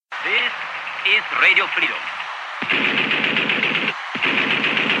This is Radio Freedom.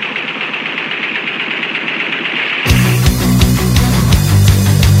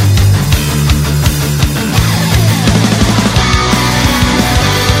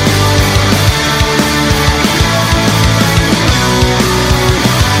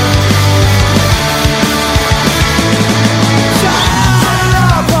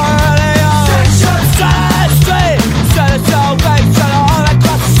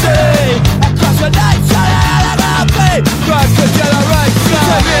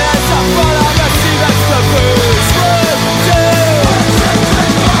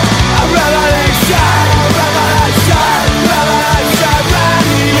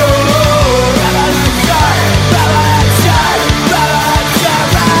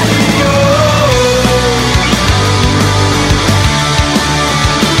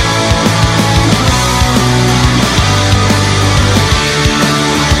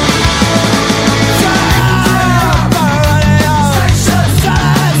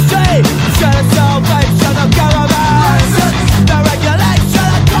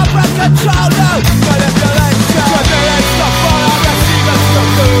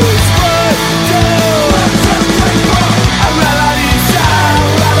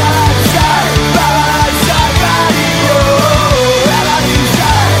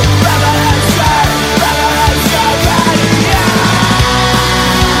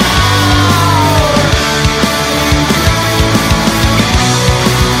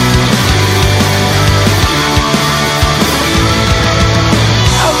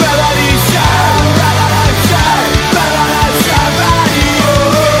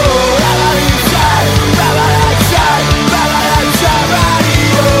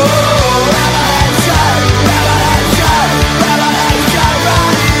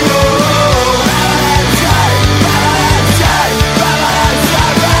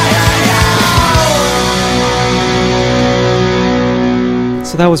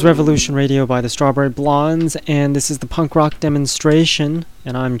 That was Revolution Radio by the Strawberry Blondes, and this is the punk rock demonstration,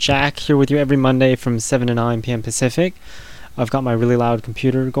 and I'm Jack, here with you every Monday from 7 to 9 p.m. Pacific. I've got my really loud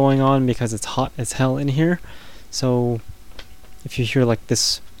computer going on because it's hot as hell in here, so if you hear like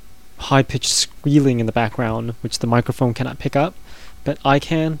this high-pitched squealing in the background, which the microphone cannot pick up, but I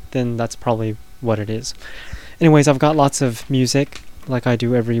can, then that's probably what it is. Anyways, I've got lots of music, like I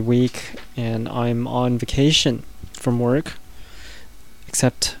do every week, and I'm on vacation from work.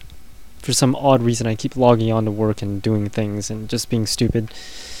 Except for some odd reason I keep logging on to work and doing things and just being stupid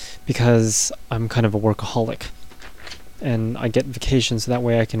because I'm kind of a workaholic. And I get vacations so that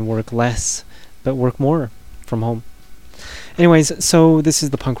way I can work less but work more from home. Anyways, so this is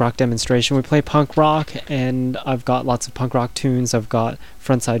the punk rock demonstration. We play punk rock and I've got lots of punk rock tunes. I've got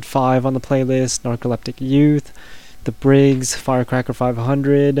Frontside 5 on the playlist, Narcoleptic Youth, The Briggs, Firecracker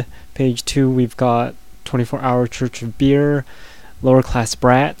 500. Page 2 we've got 24 Hour Church of Beer, Lower Class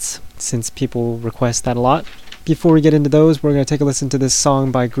Brats, since people request that a lot. Before we get into those, we're going to take a listen to this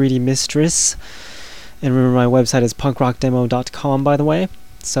song by Greedy Mistress. And remember, my website is punkrockdemo.com, by the way.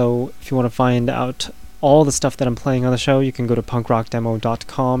 So if you want to find out all the stuff that I'm playing on the show, you can go to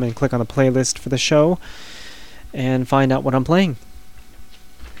punkrockdemo.com and click on the playlist for the show and find out what I'm playing.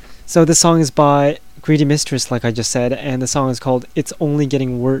 So this song is by Greedy Mistress, like I just said, and the song is called It's Only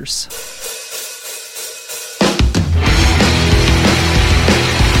Getting Worse.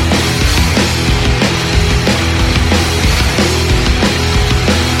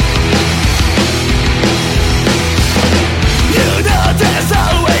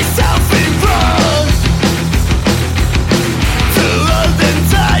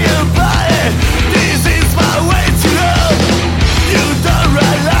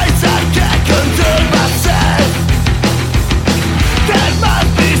 That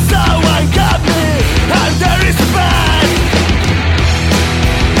must be so unkind.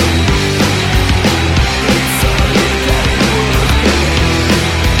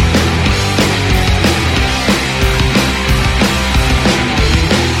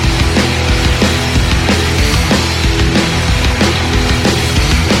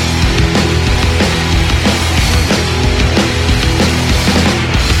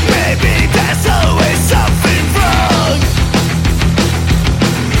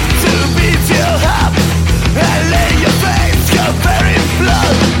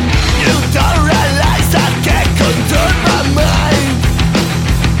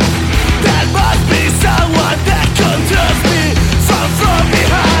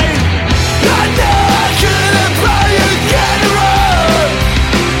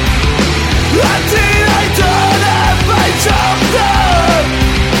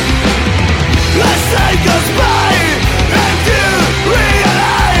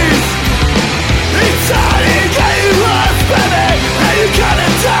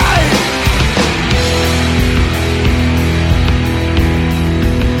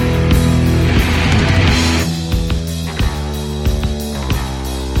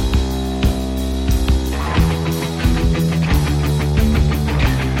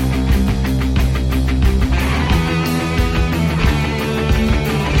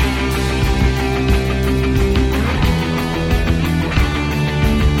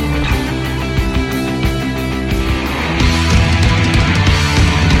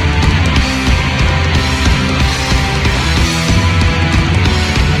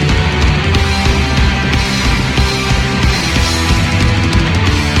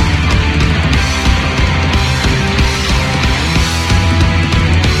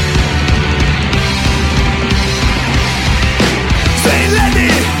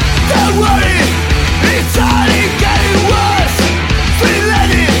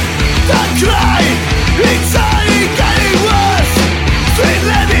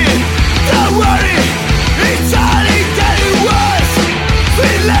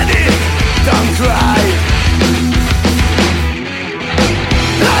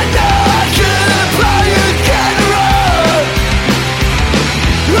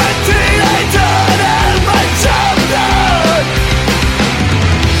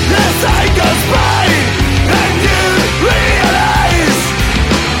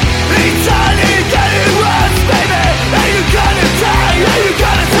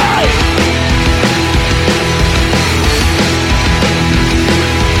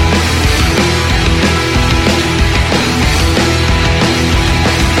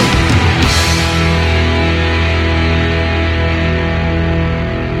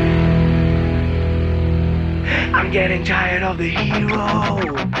 getting tired of the hero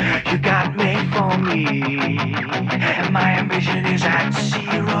you got made for me. And my ambition is at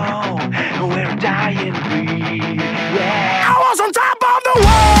zero, and we're dying breed. Yeah, I was on top of the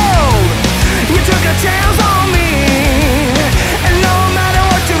world. You took a chance on me, and no matter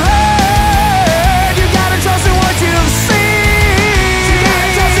what you heard, you gotta trust in what you've seen. You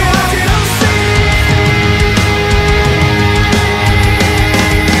gotta trust in what you've seen.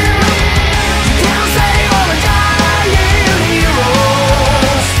 You can't save all the dying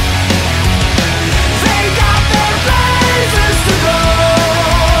heroes. They got their places to go.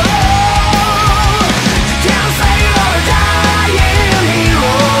 You can't save all the dying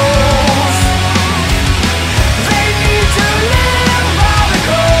heroes. They need to live by the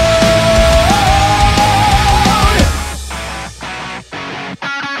code.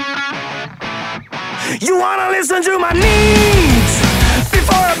 You wanna listen to my needs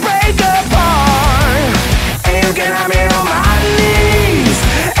before I break apart, and you can have me on my knees,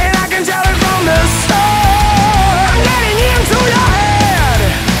 and I can tell it from the start. I'm getting into your head.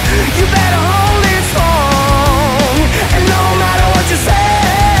 You better hold it strong, and no matter what you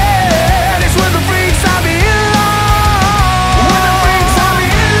said, it's with the freaks I belong. With the freaks I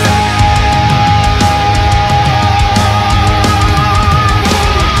belong.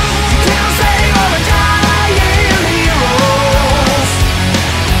 You can't save all the dying heroes.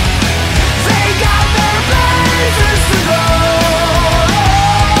 They got their places to go.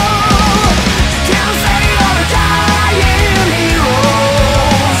 You can't save all the dying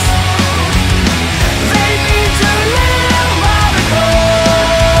heroes. They need to live by the code.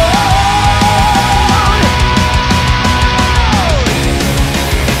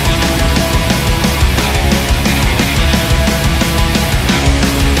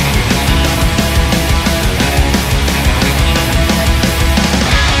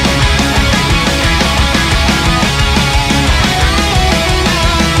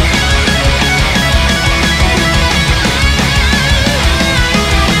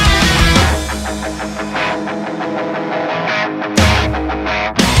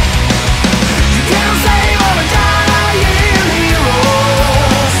 You can't save all the dying heroes.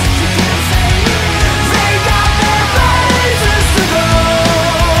 They got their places to go.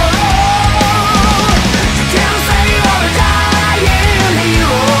 You can't save all the dying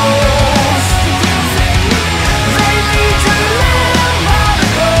heroes. They need to live by the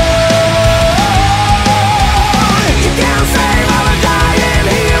code. You can't save all the dying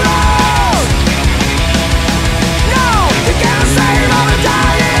heroes. No, you can't save all the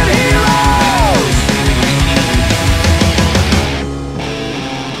dying heroes.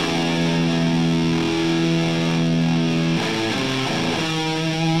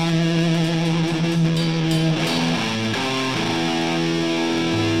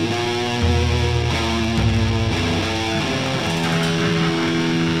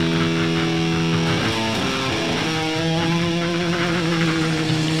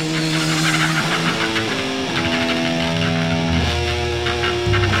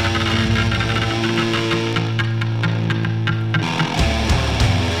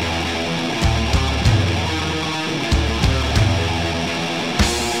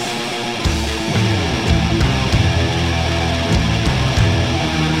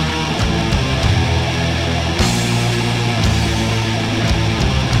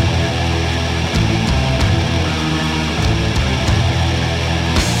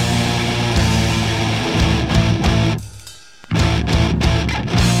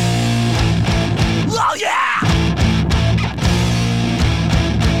 Oh yeah!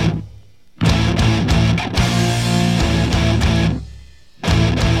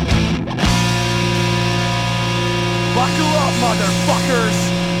 Buckle up, motherfuckers!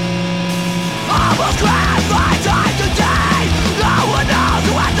 I will grab my time today. No one knows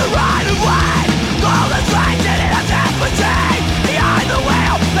who has the right of way. All the trains in it are deafening. Behind the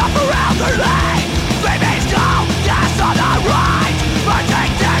wheel, not around the lane. Babies go, yes on the right.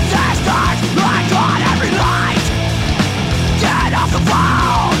 Protect the sisters, like on every light. Get off the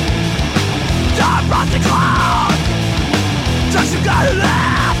phone. Don't run the cloud. Just you gotta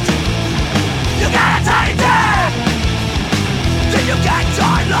left. You gotta take it. Then you get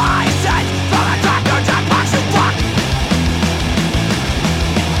your license from a doctor that wants you fuck.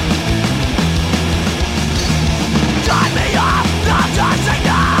 Turn me off, not just say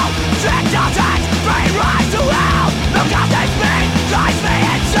no. Trick down that, brain rise to hell. Look how they speak, drives me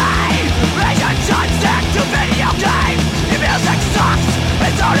insane. Relationship to video games. Your music sucks,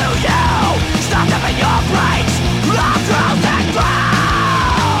 and so do you. Stop living your brains, love, growth, and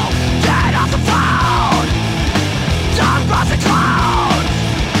growth.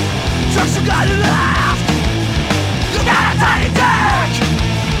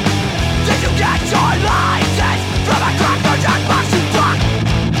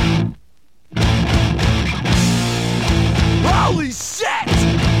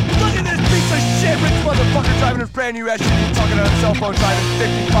 man you actually be talking on a cell phone driving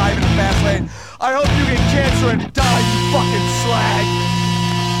 55 in a fast lane. I hope you get cancer and die, you fucking slag.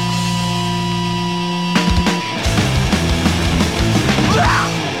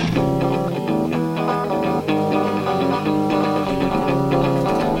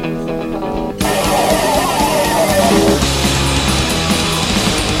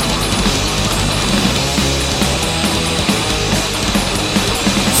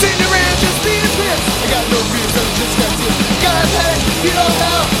 You don't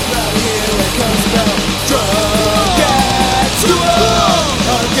know, right here it comes about. Drunk at school,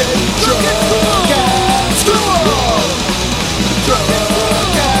 I'm getting drunk at school. Drunk at school, I'm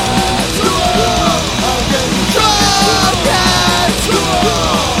getting drunk at school.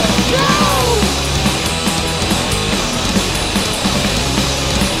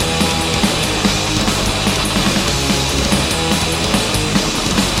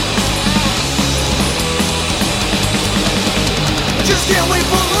 Just can't wait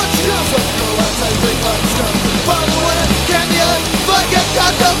for lunch. Just let's go outside, drink hot stuff. Follow it, canyon, fucking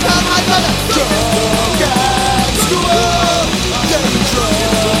cocktail, come on, brother. Drunk at school, getting drunk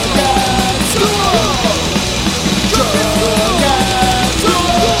at school. Drunk at school,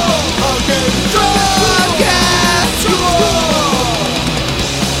 I'm getting drunk at school.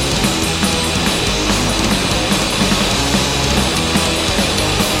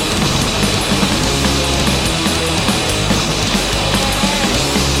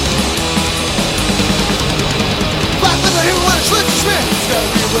 It's gotta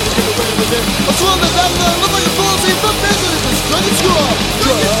be a way to get away with it. I'm swollen up, I'm gonna look like a fool. See, fuck this, and it's drunk at school.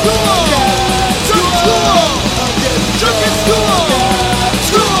 Drunk at school. Drunk at school. I'm getting drunk at school.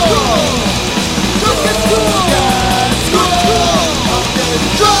 School. Drunk at school. School. I'm getting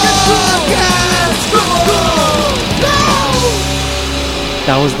drunk at school. No!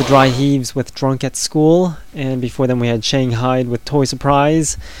 That was the Dry Heaves with Drunk at School, and before them we had Shanghai with Toy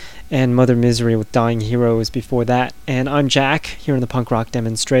Surprise, and Mother Misery with Dying Heroes before that. And I'm Jack, here in the punk rock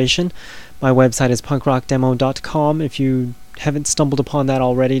demonstration. My website is punkrockdemo.com. If you haven't stumbled upon that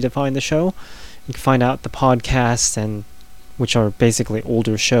already to find the show, you can find out the podcasts, and which are basically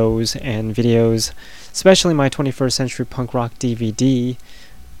older shows and videos, especially my 21st Century Punk Rock DVD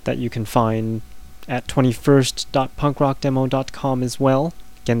that you can find at 21st.punkrockdemo.com as well.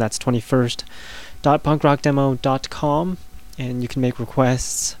 Again, that's 21st.punkrockdemo.com, and you can make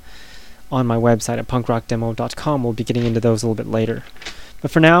requests on my website at punkrockdemo.com. We'll be getting into those a little bit later.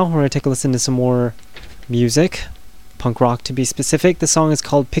 But for now, we're going to take a listen to some more music, punk rock to be specific. The song is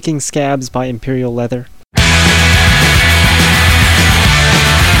called Picking Scabs by Imperial Leather.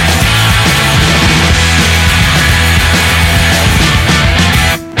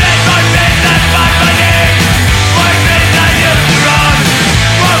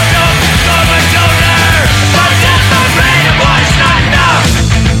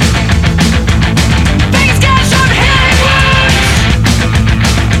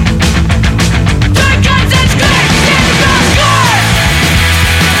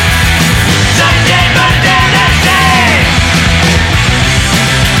 But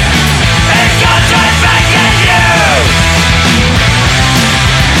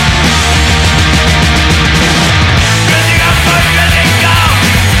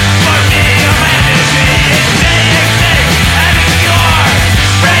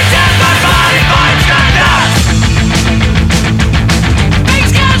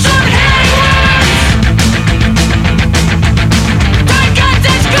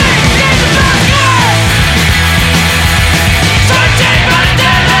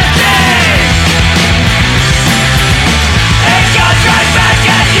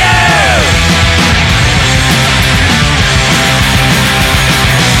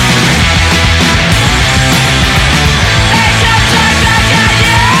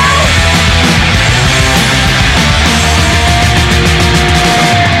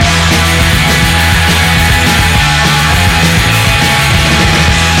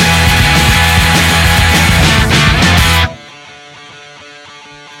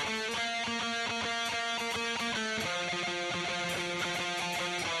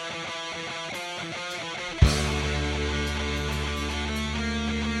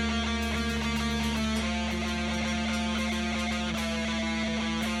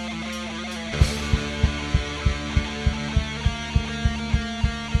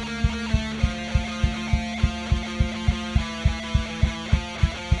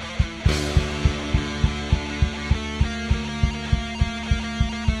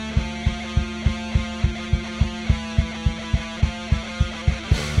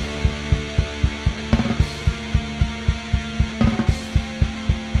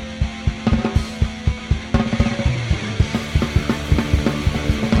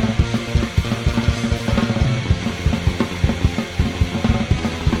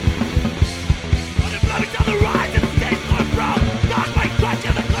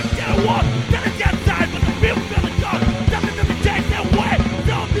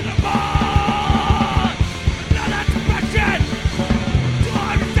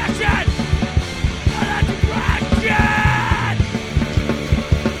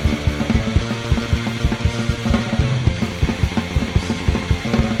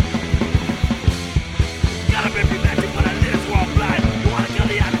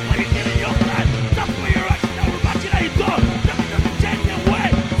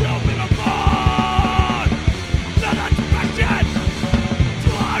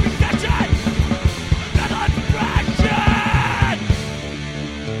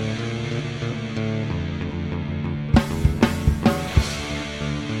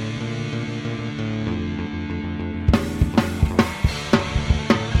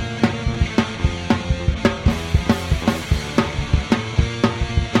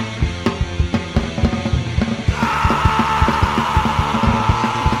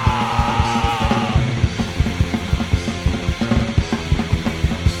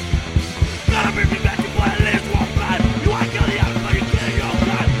Gotta bring me back to what it is, one man. You ain't kill the animal, you kill your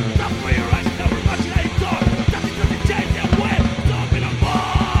man.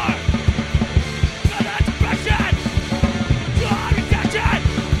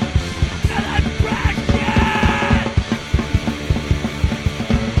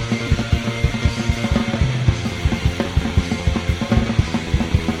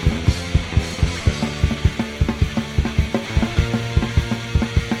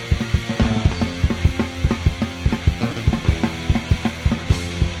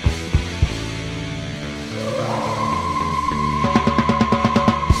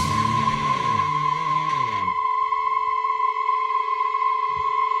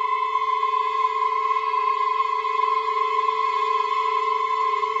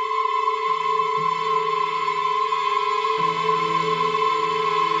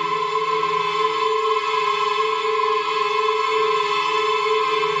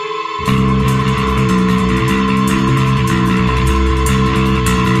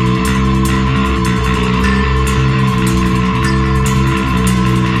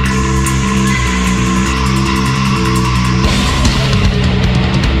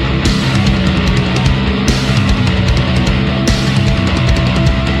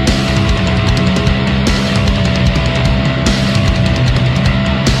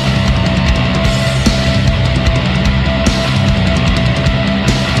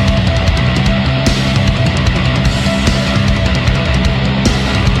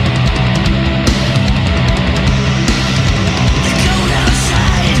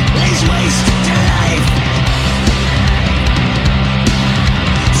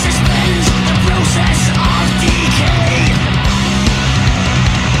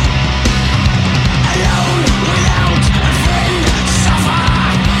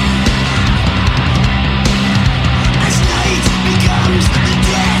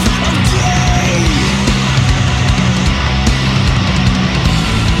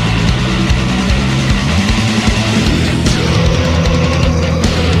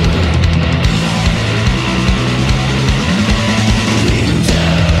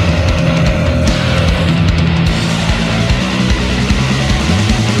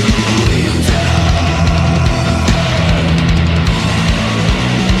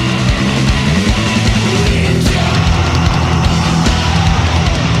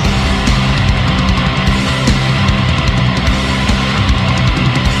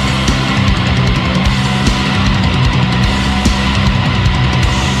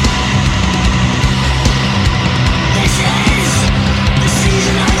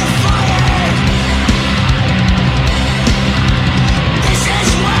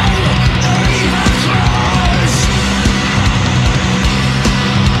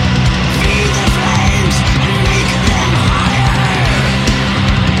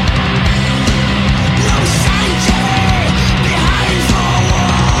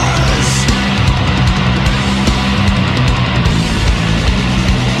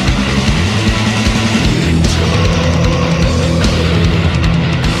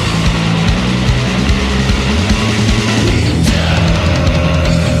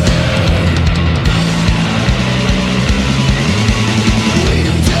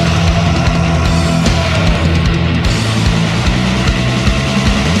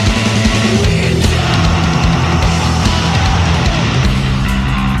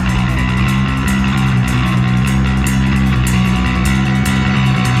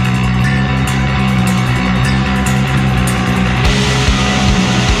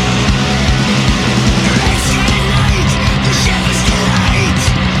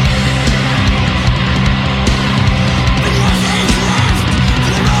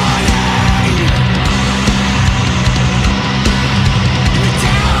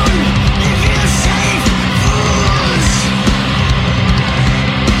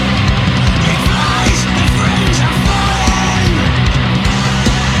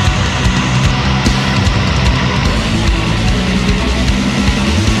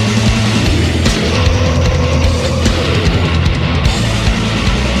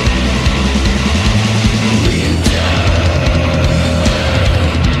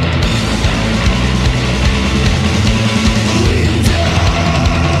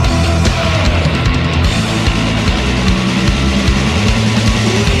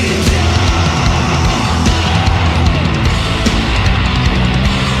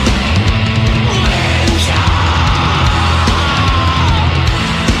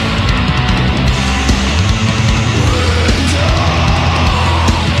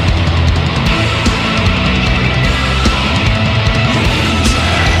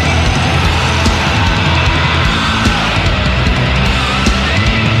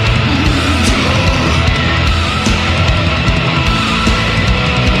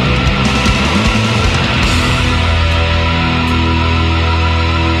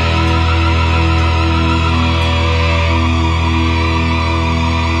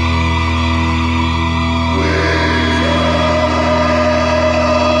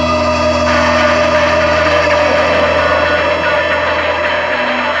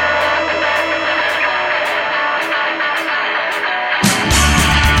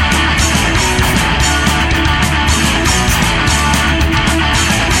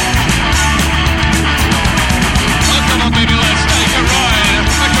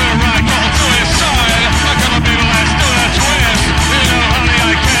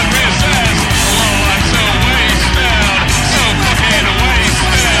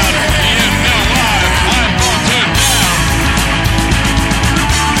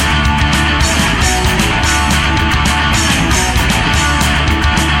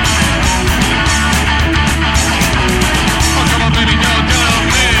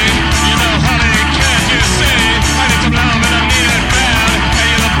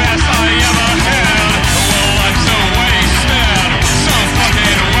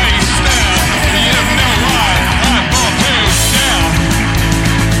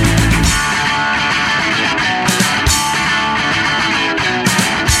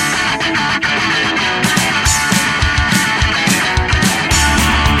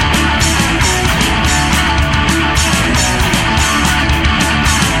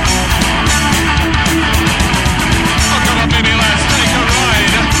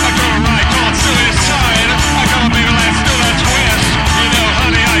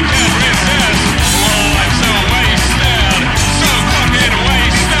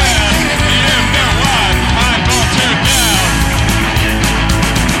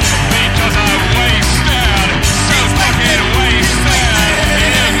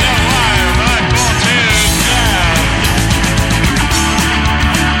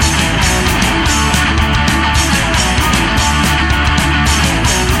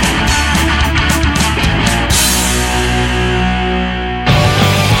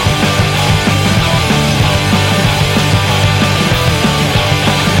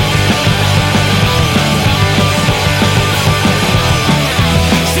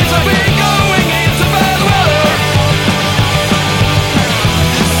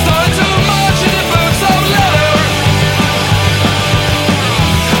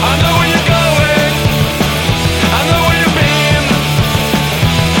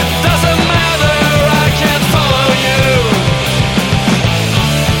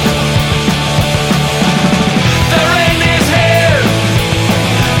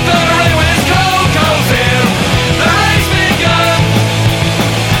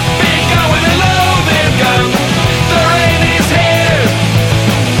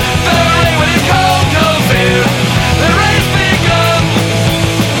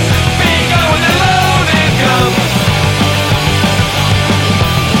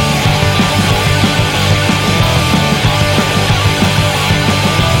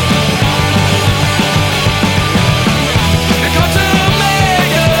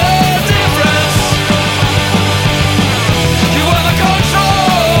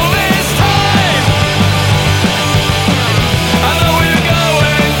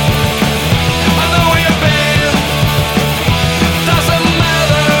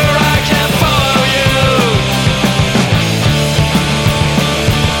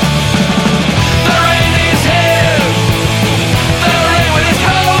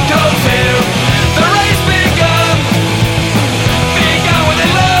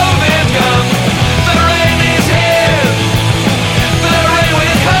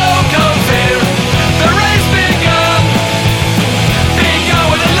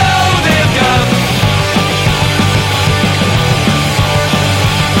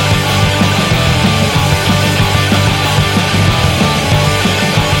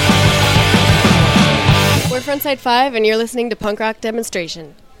 Frontside 5, and you're listening to Punk Rock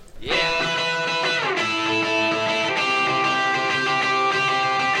Demonstration.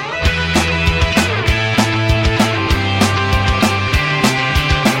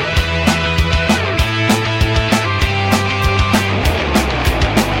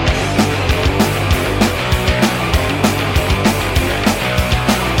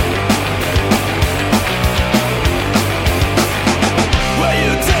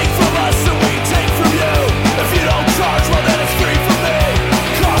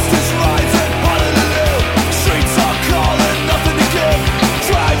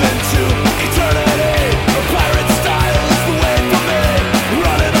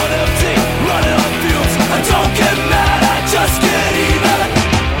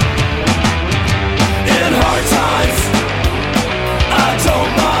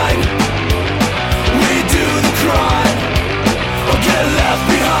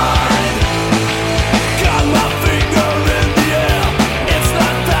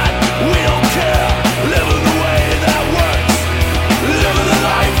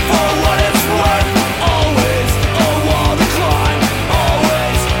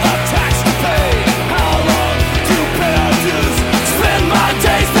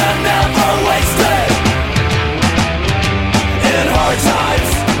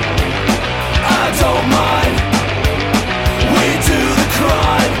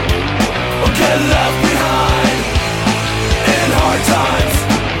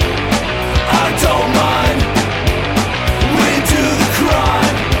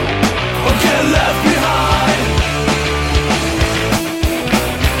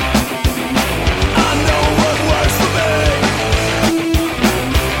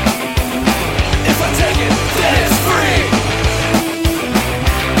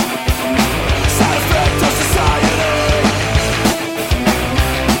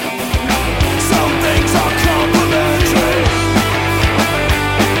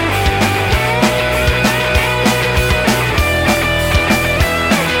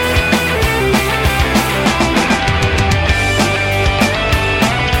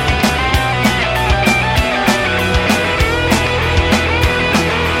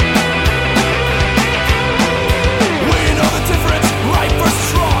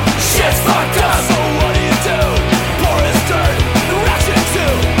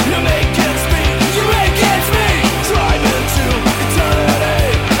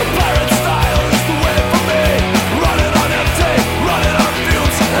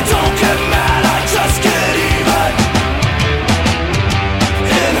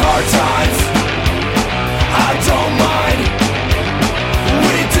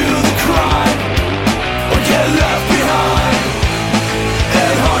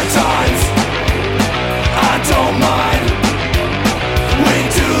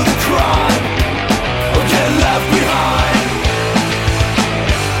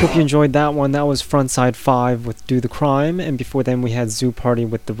 Hope you enjoyed that one. That was Frontside 5 with Do the Crime, and before them we had Zoo Party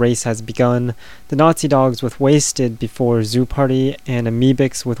with The Race Has Begun, the Nazi Dogs with Wasted before Zoo Party, and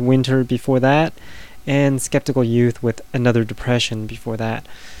Amoebics with Winter before that, and Skeptical Youth with Another Depression before that.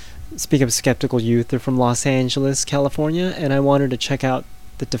 Speaking of Skeptical Youth, they're from Los Angeles, California, and I wanted to check out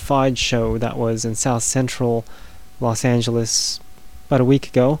the Defied show that was in South Central Los Angeles about a week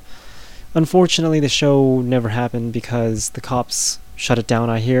ago. Unfortunately, the show never happened because the cops shut it down,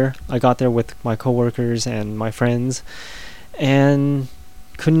 I hear. I got there with my coworkers and my friends and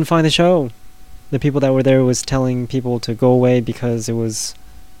couldn't find the show. The people that were there was telling people to go away because it was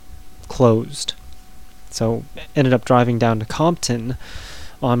closed. So ended up driving down to Compton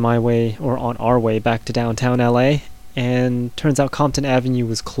on my way, or on our way back to downtown LA, and turns out Compton Avenue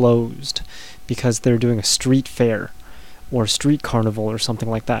was closed because they're doing a street fair or street carnival or something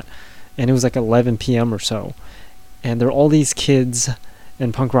like that. And it was like 11 p.m. or so. And there are all these kids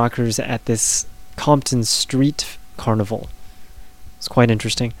and punk rockers at this Compton street carnival. It's quite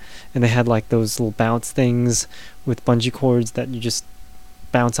interesting. And they had like those little bounce things with bungee cords that you just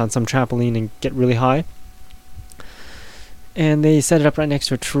bounce on some trampoline and get really high. And they set it up right next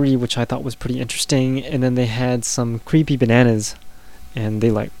to a tree, which I thought was pretty interesting. And then they had some creepy bananas, and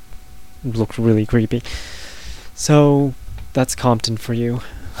they like looked really creepy. So that's Compton for you.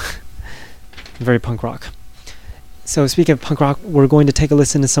 Very punk rock. So speaking of punk rock, we're going to take a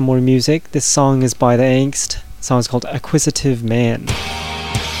listen to some more music. This song is by The Angst. The song is called Acquisitive Man.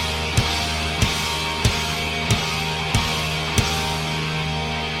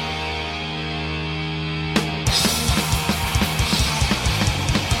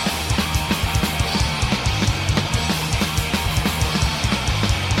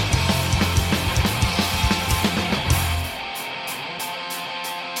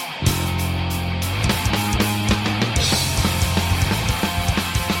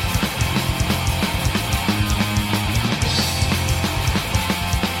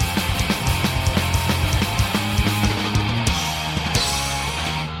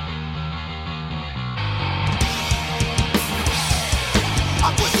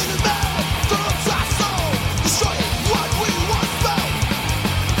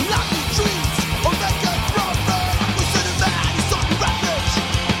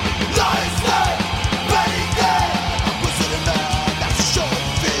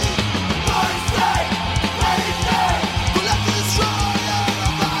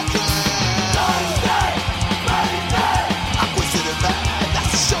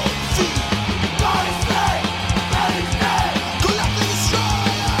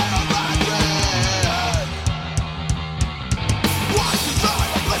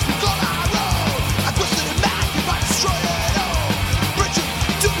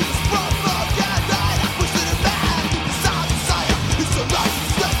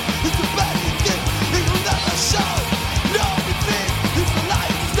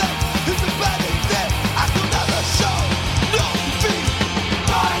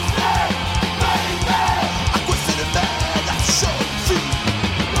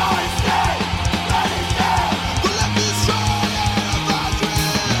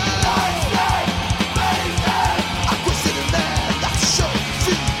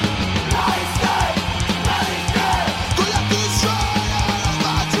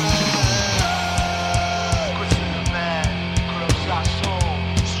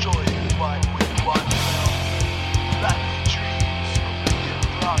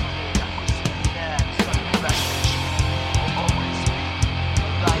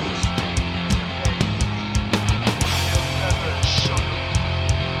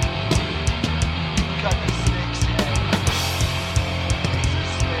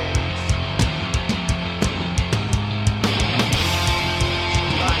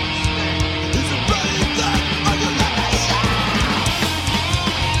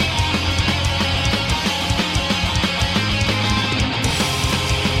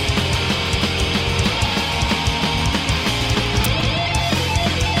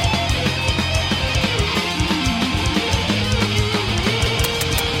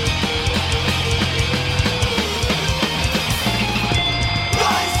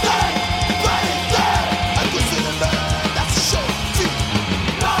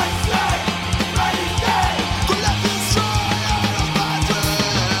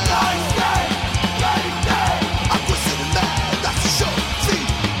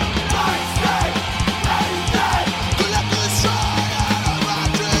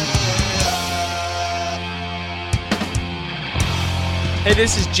 Hey,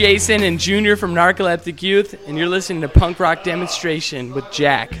 this is Jason and Junior from Narcoleptic Youth, and you're listening to Punk Rock Demonstration with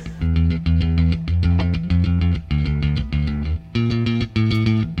Jack. Let's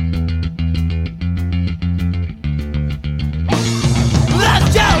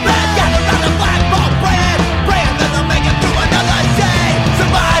get red, get around the flagpole, praying that they'll make it through another day.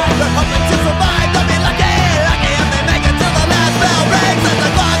 Survive, they're hoping to survive. They'll be lucky if they make it till the last bell rings. There's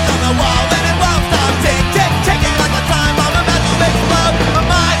a clock on the wall and it won't stop. Tick, tick, ticking like a time bomb about to explode. My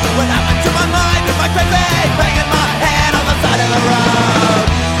mind, what happened to my mind? Am I crazy? Banging my head on the side of the road.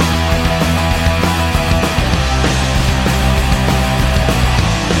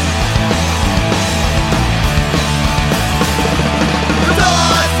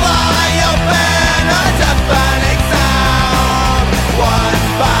 Doors fly open, a deafening sound. One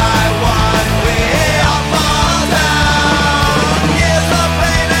by one we all fall down. Years of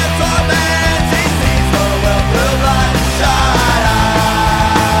pain and torment, he sees the world through bloodshot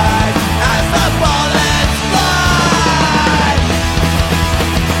eyes as the bullets fly.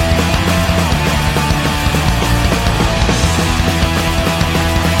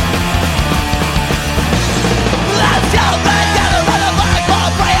 Let's go back, gather around the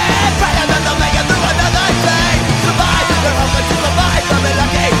flagpole, praying that they'll make it through another day. Survive, they're hoping to survive. They'll be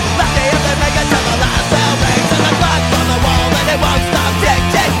lucky if they make it till the last bell rings. And the clock on the wall and it won't stop. Tick,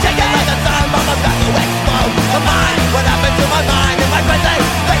 tick, ticking like a time bomb about to explode. My mind, what happened to my mind? Am I crazy?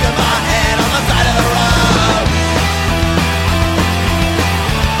 Banging my head on the side of the road.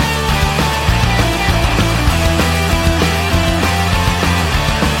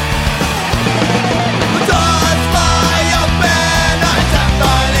 Doors fly open, a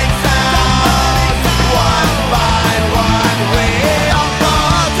deafening sound. One by one we all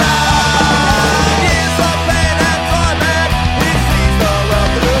fall down. Years of pain and torment, he sees the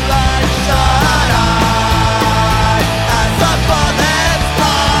world through bloodshot eyes as the bullets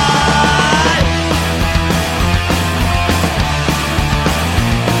fly.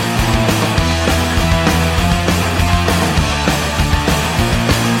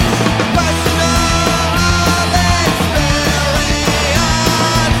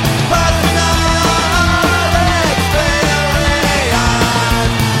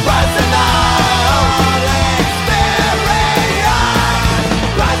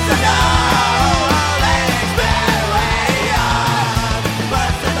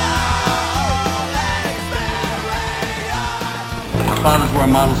 Our fathers were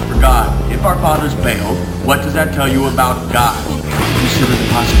models for God. If our fathers failed, what does that tell you about God? Consider the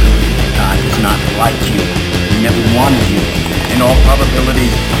possibility that God is not like you. He never wanted you. In all probability,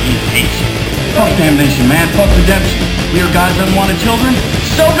 he hates you. Fuck damnation, man. Fuck redemption. We are God's unwanted children.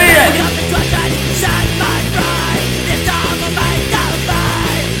 So be it!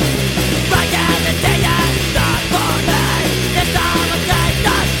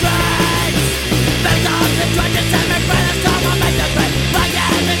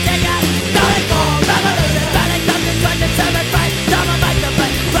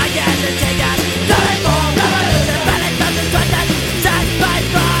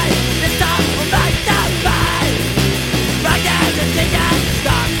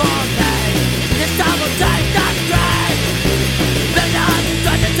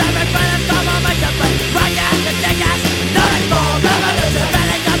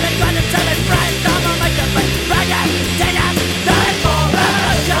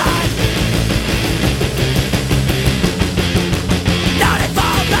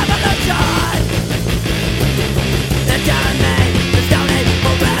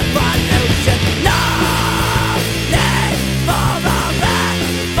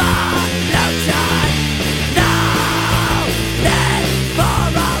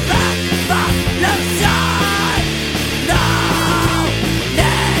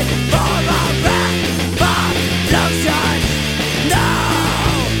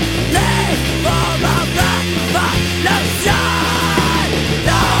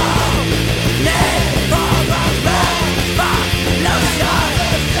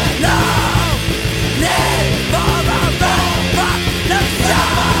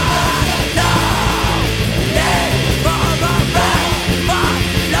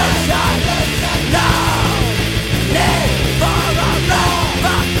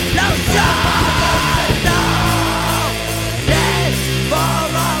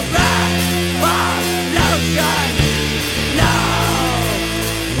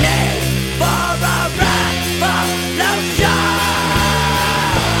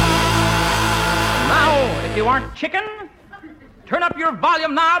 aren't chicken, turn up your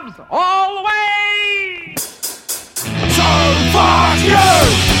volume knobs all the way! So fuck you!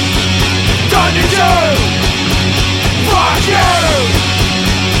 Done to do! Fuck you!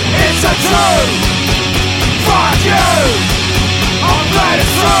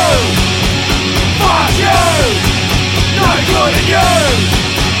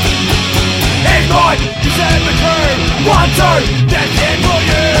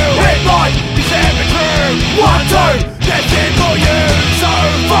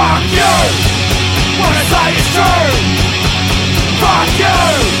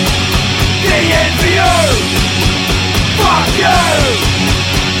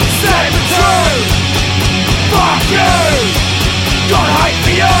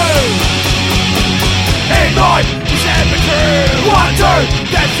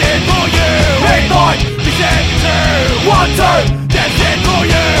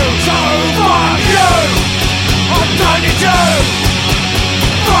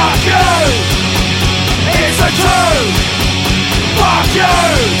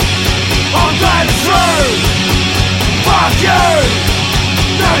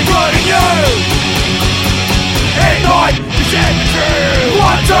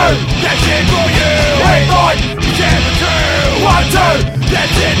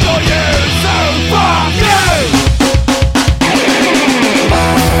 intended for you, so fuck you!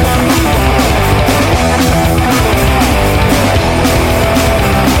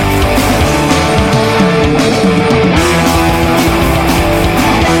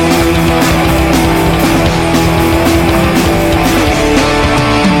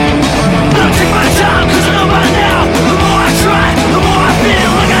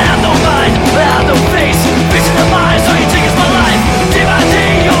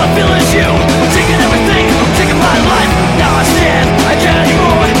 Feeling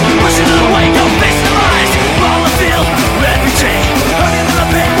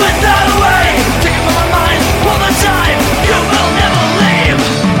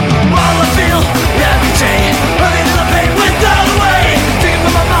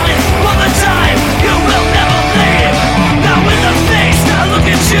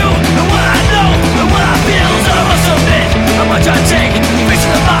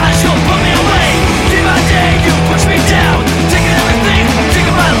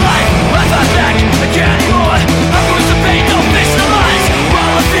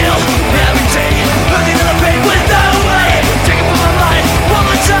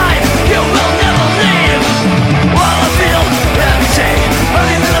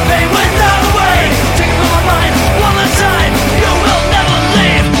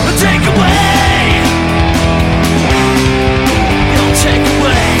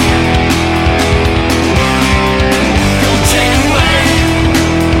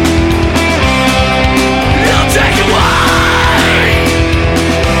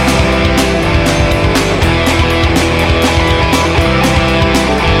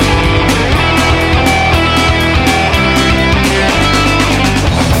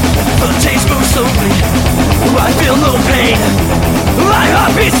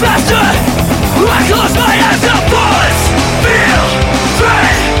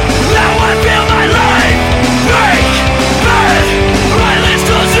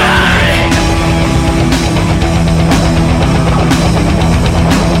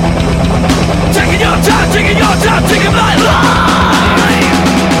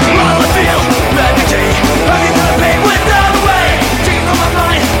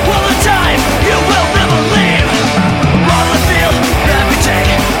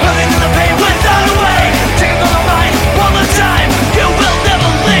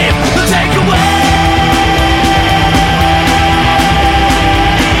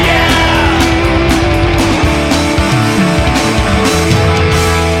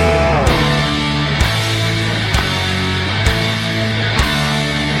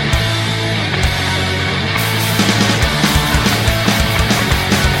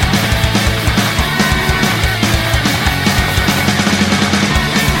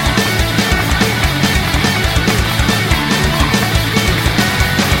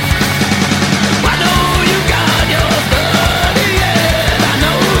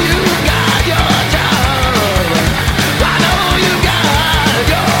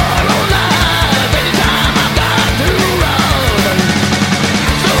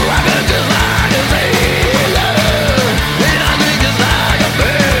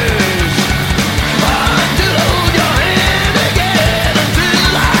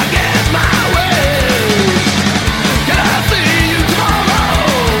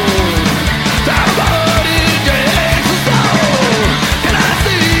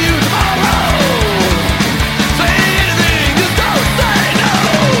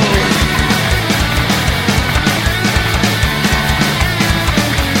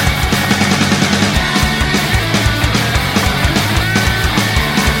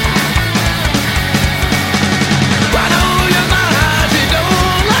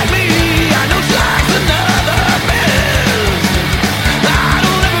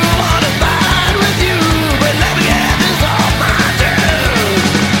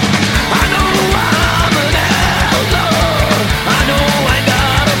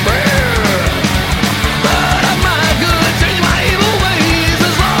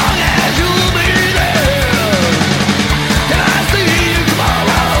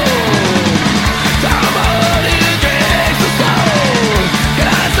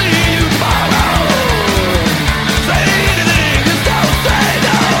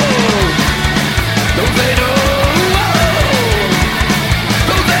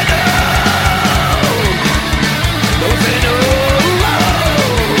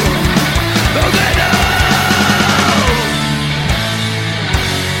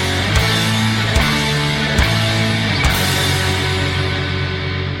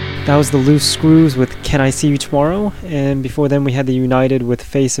That was the Loose Screws with Can I See You Tomorrow, and before then we had the United with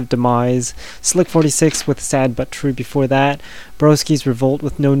Face of Demise, Slick 46 with Sad But True before that, Broski's Revolt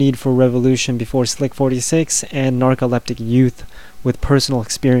with No Need for Revolution before Slick 46, and Narcoleptic Youth with Personal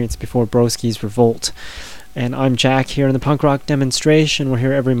Experience before Broski's Revolt. And I'm Jack here in the Punk Rock Demonstration. We're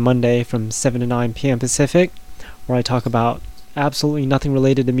here every Monday from 7 to 9 p.m. Pacific, where I talk about absolutely nothing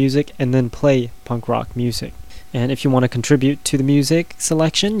related to music and then play punk rock music. And if you want to contribute to the music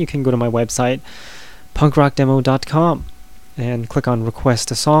selection, you can go to my website, punkrockdemo.com, and click on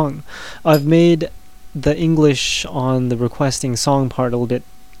Request a Song. I've made the English on the requesting song part a little bit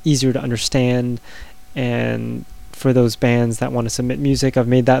easier to understand, and for those bands that want to submit music, I've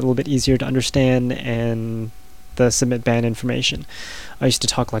made that a little bit easier to understand, and the submit band information. I used to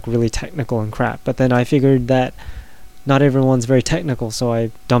talk like really technical and crap, but then I figured that not everyone's very technical, so I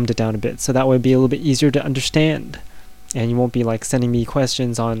dumbed it down a bit, so that would be a little bit easier to understand, and you won't be like sending me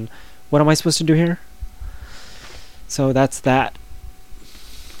questions on what am I supposed to do here. So that's that.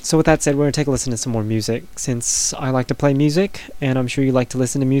 So with that said, we're going to take a listen to some more music, since I like to play music, and I'm sure you like to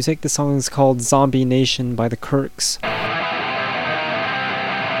listen to music. The song is called Zombie Nation by the Kirks.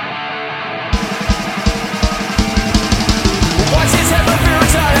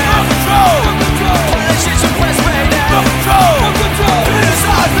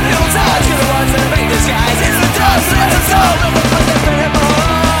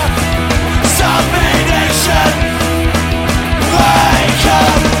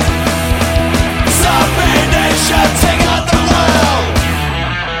 Take on the world.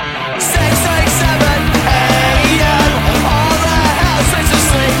 6, 6, 7, 8,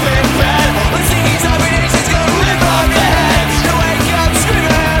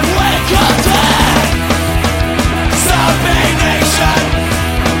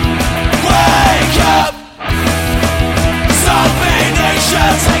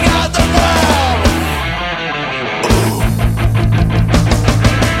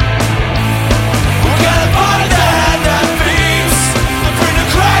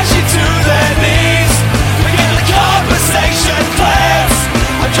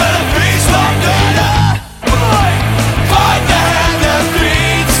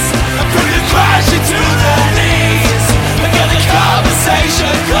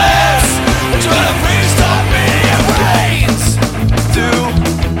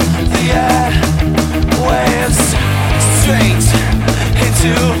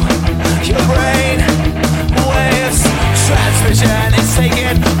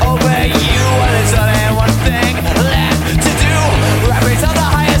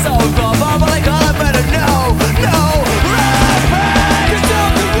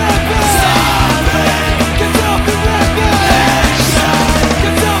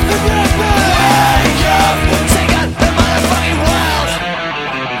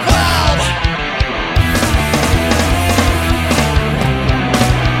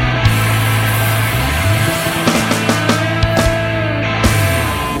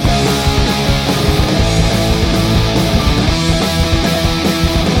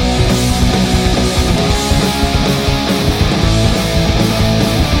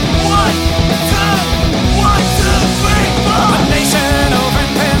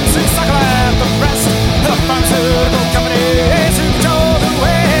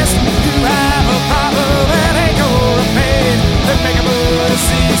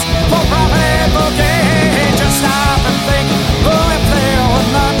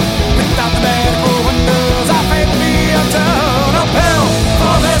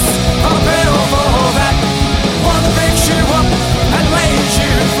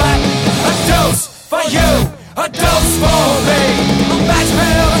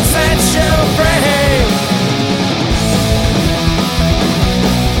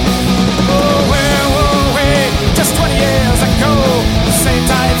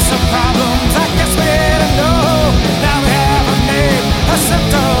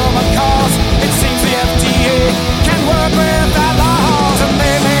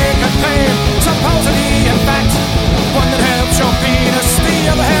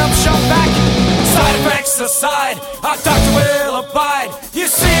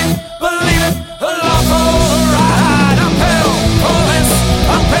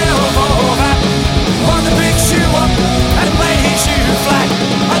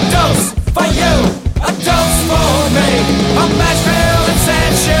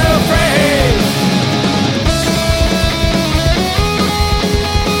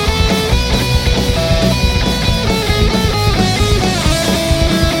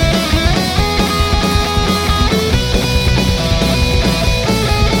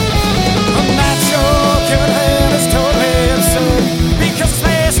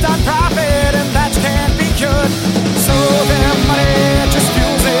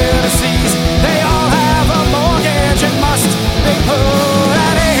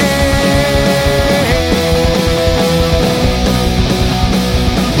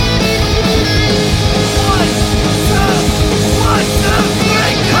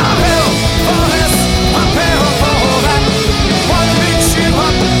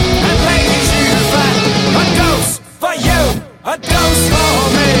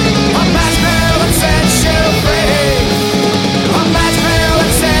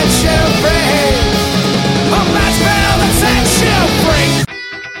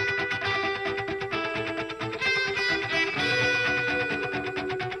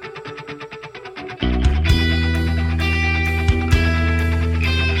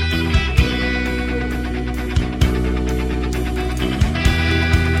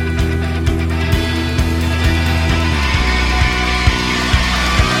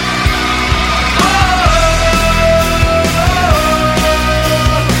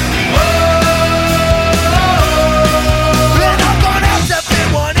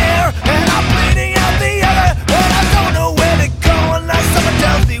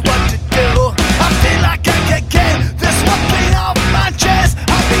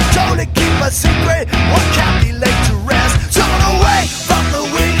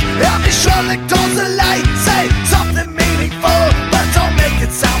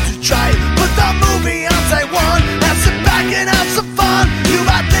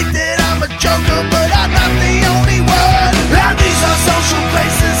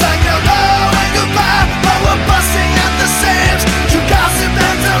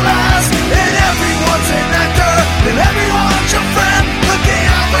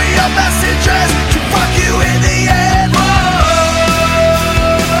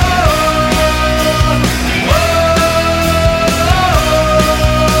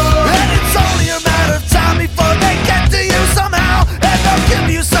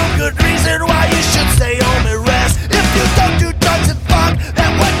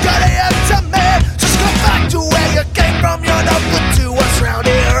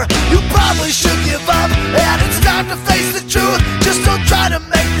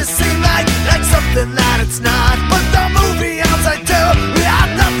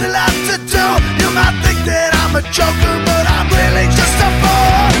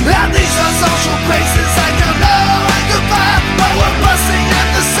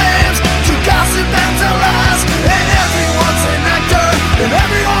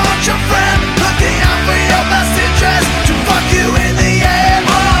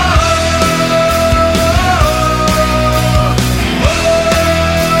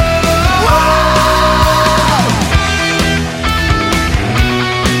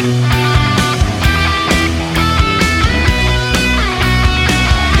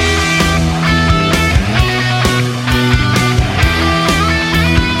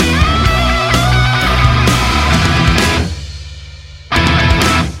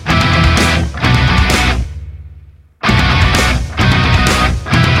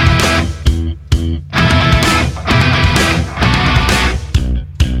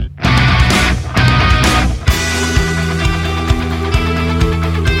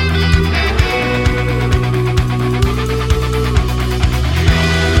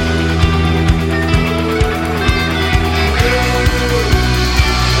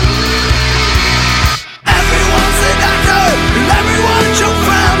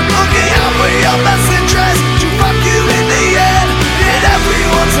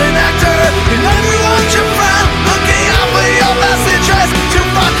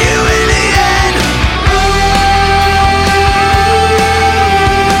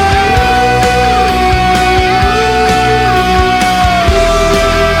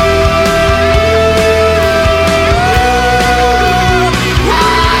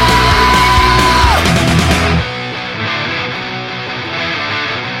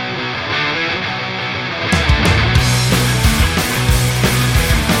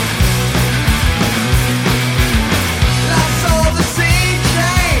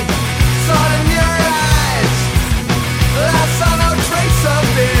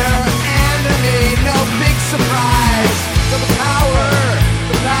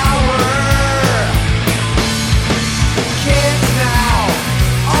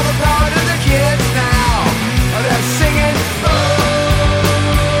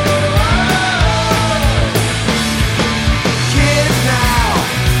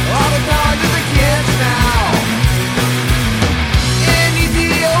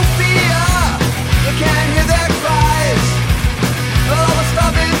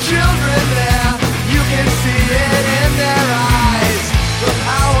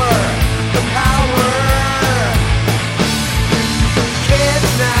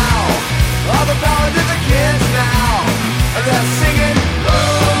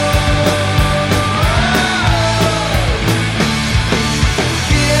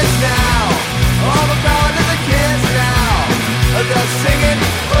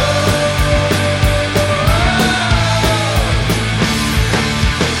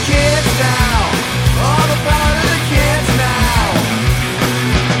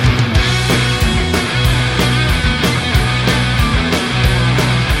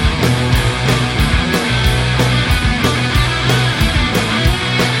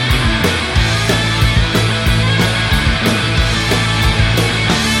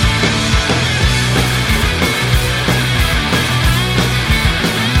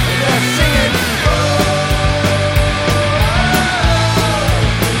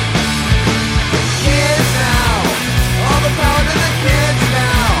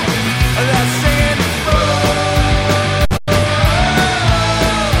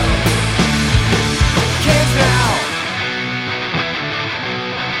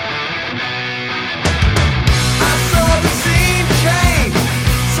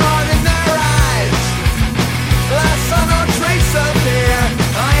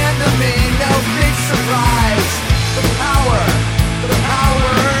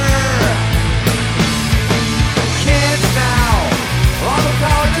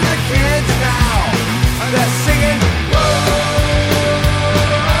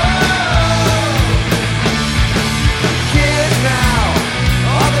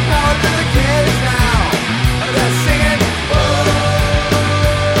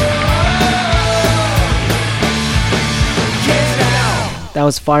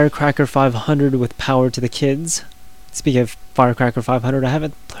 was Firecracker 500 with Power to the Kids. Speaking of Firecracker 500, I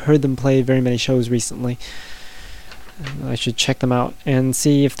haven't heard them play very many shows recently. I should check them out and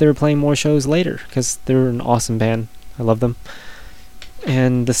see if they're playing more shows later, because they're an awesome band. I love them.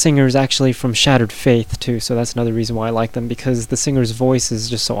 And the singer is actually from Shattered Faith too, so that's another reason why I like them, because the singer's voice is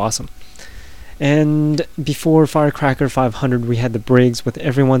just so awesome. And before Firecracker 500, we had the Briggs with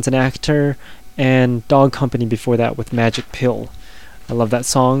Everyone's an Actor, and Dog Company before that with Magic Pill. I love that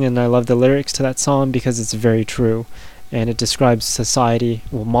song, and I love the lyrics to that song because it's very true, and it describes society,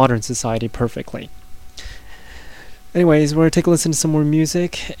 well, modern society, perfectly. Anyways, we're going to take a listen to some more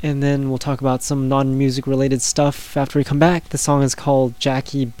music, and then we'll talk about some non-music related stuff after we come back. The song is called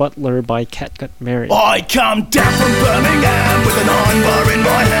Jackie Butler by Catgut Mary. I come down from Birmingham with an iron bar in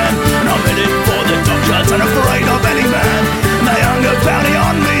my hand, and I'm headed for the dockyards, unafraid of any man. And they hung a bounty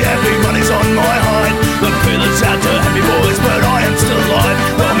on me, heavy money's on my hide. The feelers out to have me boys, but I am still alive.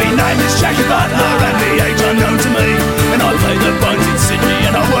 Well, me name is Jackie Butler, and me age unknown to me. And I play the bones in Sydney,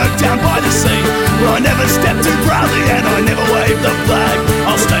 and I work down by the sea. But I never step too proudly, and I never wave the flag.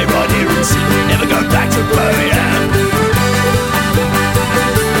 I'll stay right here in Sydney, never go back to Birmingham.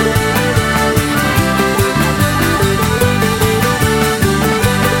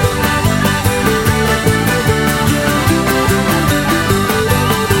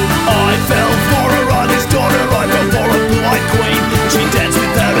 I fell for a Riley's daughter, I fell for a blue-eyed queen. She danced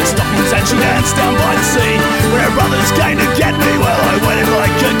without her stockings and she danced down by the sea. When her brothers came to get me, well, I waited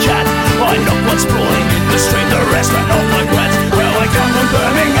like a cat. I knocked one sprawling in the street, the rest ran off like rats. Well, I come from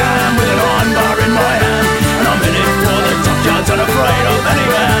Birmingham with an iron bar in my hand, and I'm headed for the dockyards, unafraid of any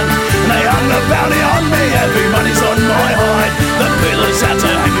man. And they hung a bounty on me, heavy money's on my hide. The peelers had to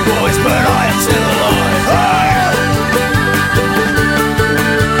hang me boys, but I am still alive. Hey!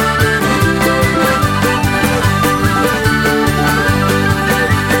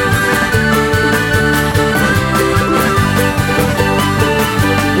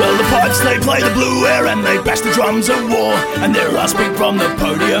 They play the blue air and they bash the drums of war, and they're asking from the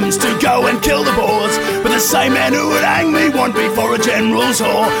podiums to go and kill the Boers. But the same man who would hang me want me for a general's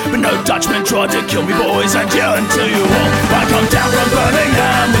whore. But no Dutchman tried to kill me, boys, and yeah, until you all. I come down from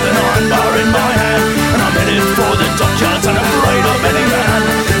Birmingham with an iron bar in my hand, and I'm headed for the dockyards, unafraid of any man.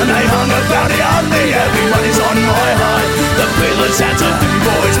 And they hung a bounty on me, everybody's on my hide. The peelers had to hang me,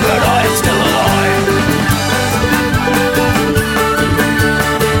 boys, but I am still alive.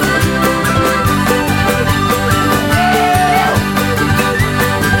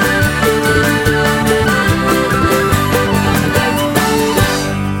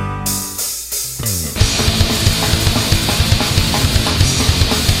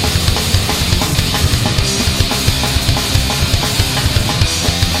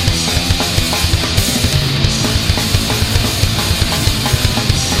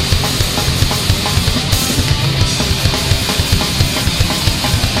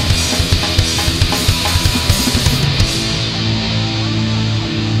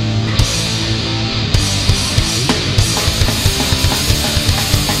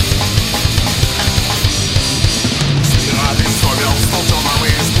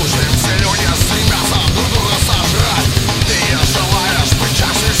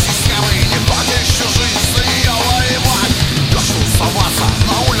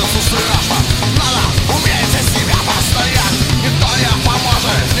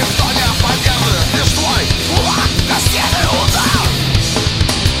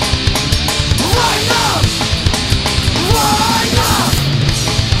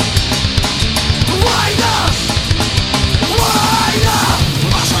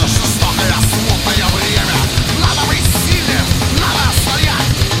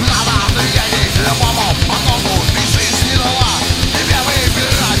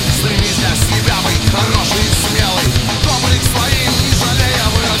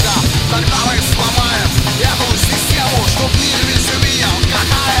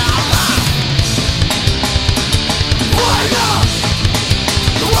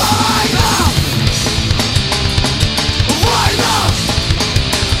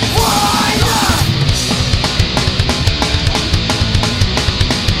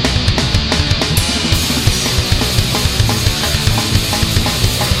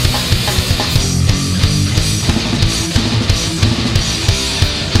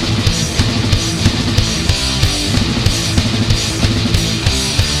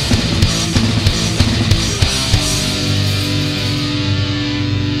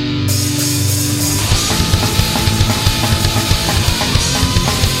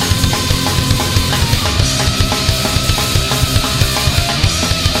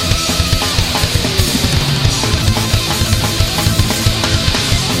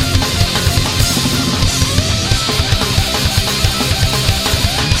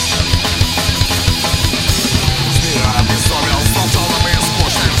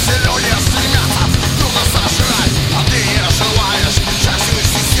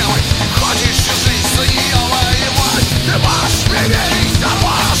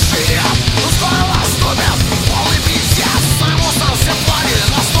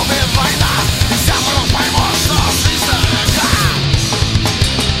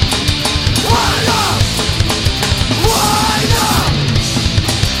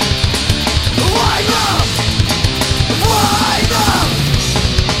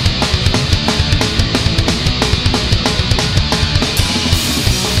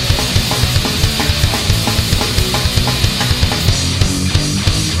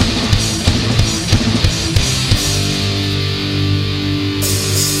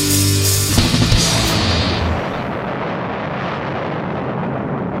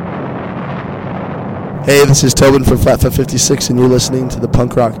 Hey, this is Tobin from Flat 556, and you're listening to the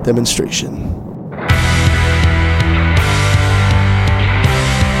Punk Rock Demonstration.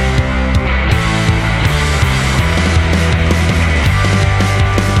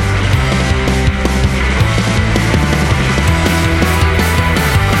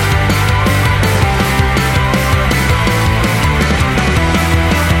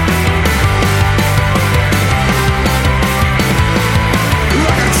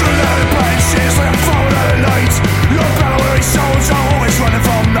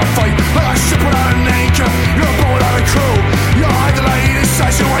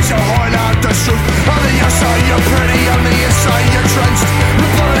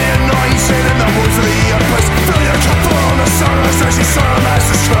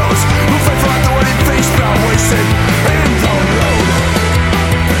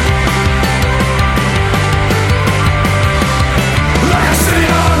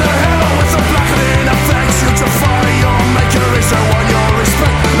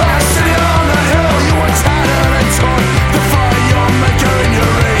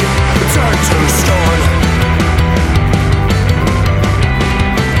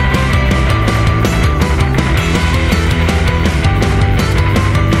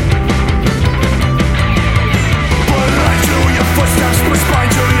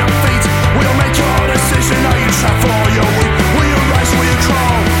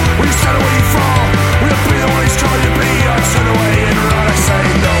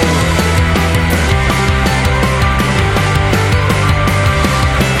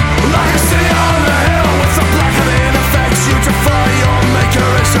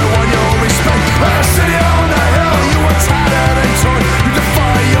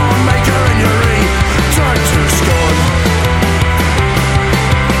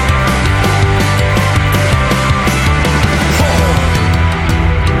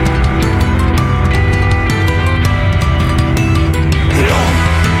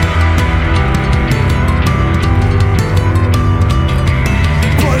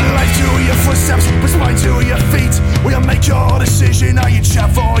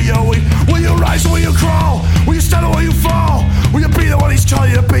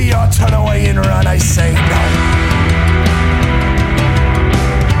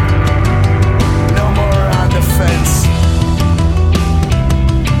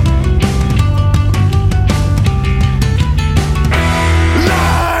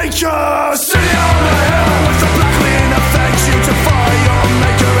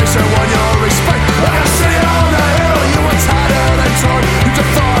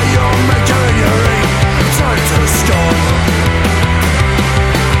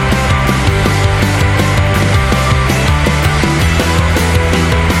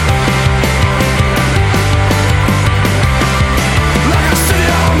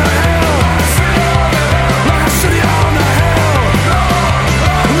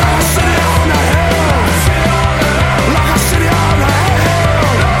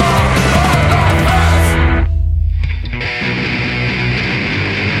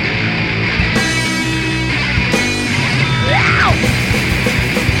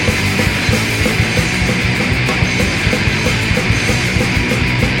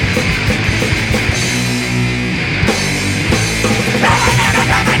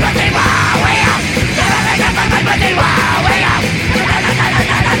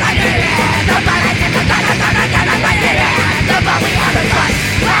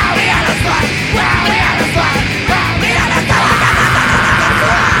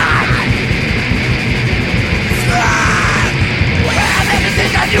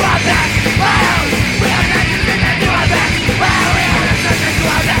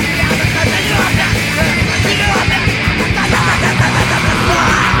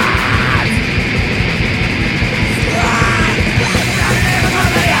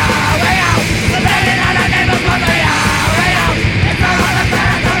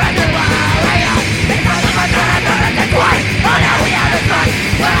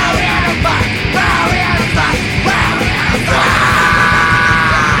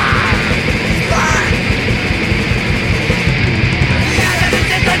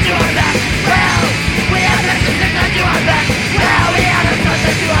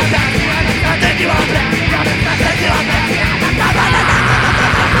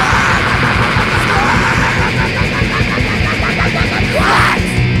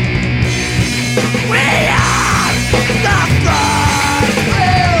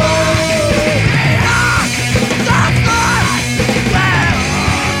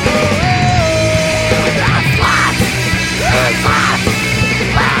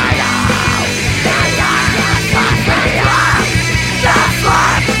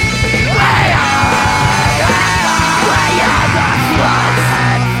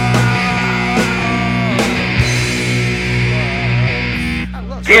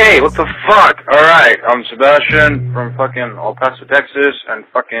 GTA, what the fuck? Alright, I'm Sebastian from fucking El Paso, Texas, and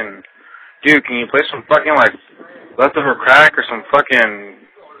fucking, dude, can you play some fucking, like, Leftover Crack or some fucking,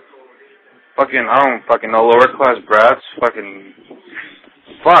 I don't fucking know, lower class brats, fucking,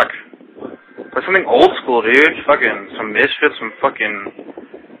 fuck. Play something old school, dude, fucking, some Misfits, some fucking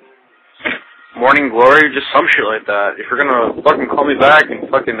Morning Glory, just some shit like that. If you're gonna fucking call me back and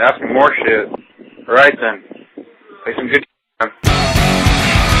fucking ask me more shit, alright then, play some good shit, man.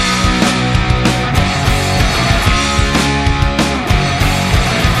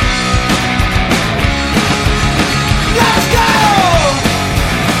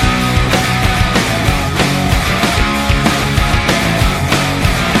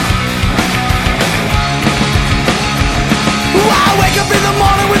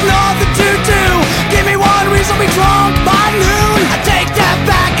 Be drunk by noon. I take that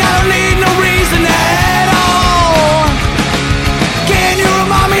back, I don't need no reason at all. Can you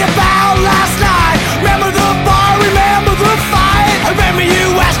remind me about last night? Remember the bar, remember the fight? I remember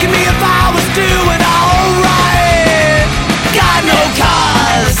you asking me if I was doing alright. Got no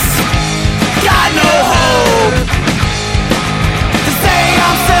cause, got no hope. They say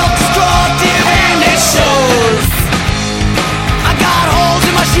I'm self-destructive and it shows. I got holes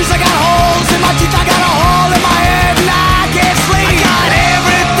in my shoes, I got holes in my teeth, I got a hole in my head and I can't sleep. I got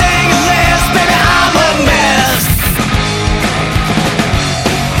everything less, baby, I'm a mess.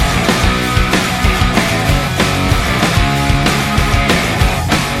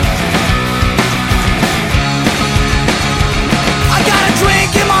 I got a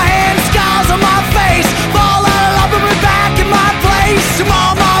drink in my hand, scars on my face, fall out of love, bring me back in my place. From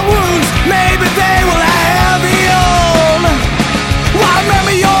all my wounds, maybe they will have healed. Well, I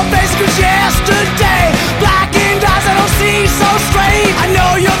remember your face was yesterday. Blackened eyes, I don't see so straight. I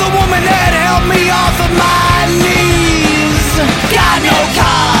know you're the woman that helped me off of my knees. Got no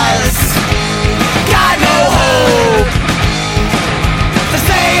cause, got no hope. They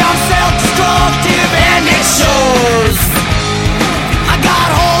say I'm self-destructive and it shows. I got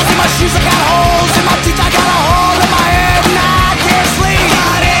holes in my shoes, I got holes in my teeth, I got a hole in my head and I can't sleep.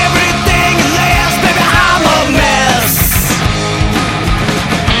 Got everything less, baby, I'm a mess.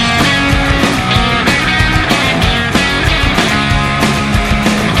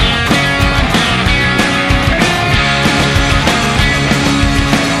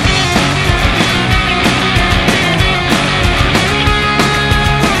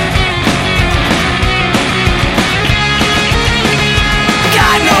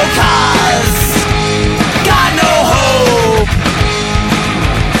 Got no cause, got no hope.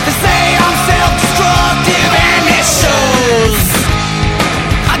 They say I'm self-destructive and it shows.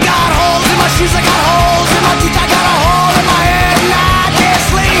 I got holes in my shoes, I got holes in my teeth, I got a hole in my head and I can't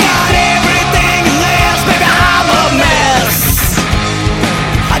sleep. Got everything less, baby, I'm a mess.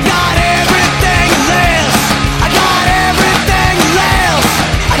 I got everything less, I got everything less,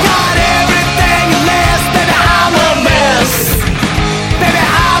 I got everything less, baby, I'm a mess. Baby,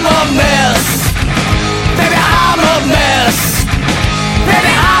 I'm a mess. Baby, I'm a mess.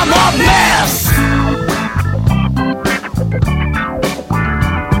 Baby, I'm a mess.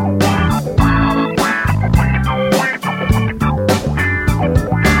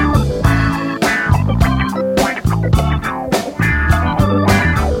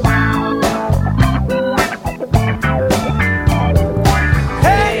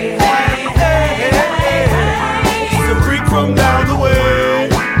 Hey, hey, hey, hey, hey. She's a freak from down the way.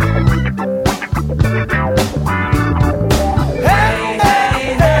 Hey,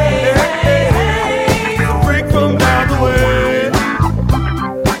 hey, hey, hey, hey. She's a freak from down the way.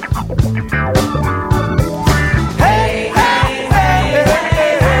 Hey, hey, hey,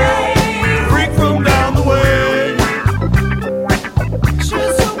 hey, hey. Freak from down the way.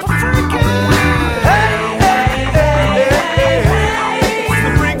 She's super freaky. Hey, hey, hey, hey, hey. She's a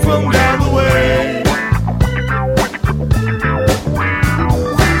freak from down the way.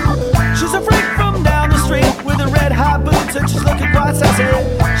 She's a freak from down the street with her red hot boots and she's looking quite sassy.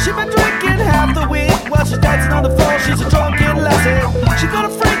 She's been drinking half the week while she's dancing on the floor. She's a drunken lassie. She's gonna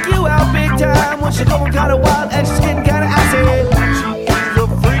freak you out big time when she's going kinda wild and she's getting kinda acid. She's a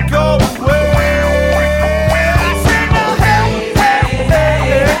freak all the way. I said now, hey, hey, hey,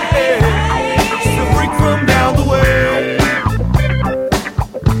 hey, hey. She's a freak from down the way.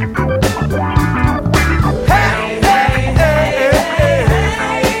 Hey, hey, hey, hey,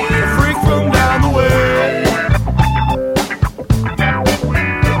 hey. A freak from down the way.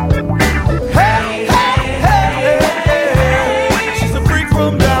 Hey, hey, hey, hey, hey. She's a freak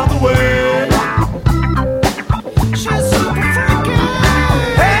from down the way. She's super freaky.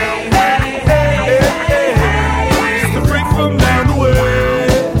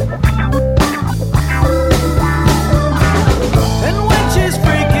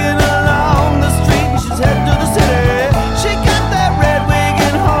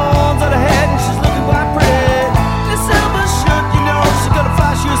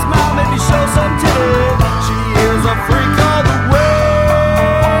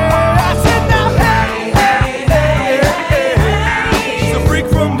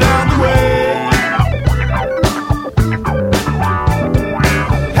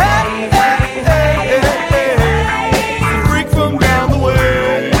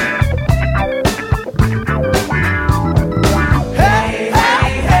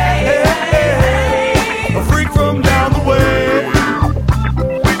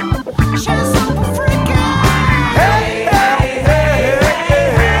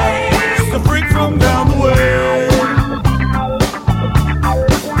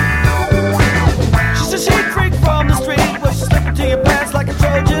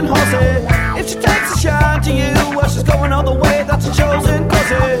 Trojan horsey. If she takes a shine to you, well, she's going all the way, that's a chosen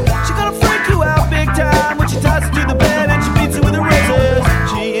pussy. She gonna freak you out big time when she ties you to the bed and she beats you with her roses.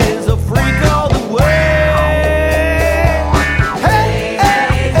 She is a freak all the way. Hey,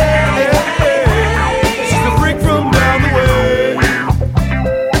 hey, hey, hey, hey. She's a freak from down the way.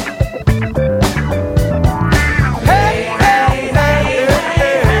 Hey, hey, hey,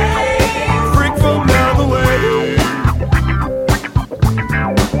 hey, hey. Freak from down the way.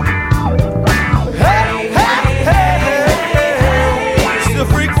 Hey, hey, hey, hey, hey. She's a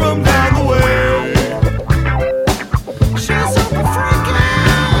freak from down the way. She's super freaky.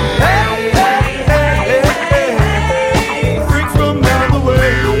 Hey, hey, hey, hey, hey. Freak from down the way.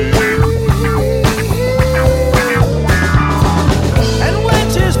 And when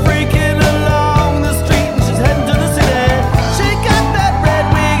she's freaking along the street and she's heading to the city, she got that red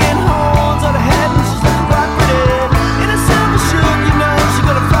wig and horns on her head and she's looking quite pretty. In a silver shoe, you know, she's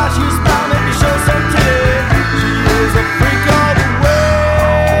gonna flash you a smile, make you show some titty. She is a freak all the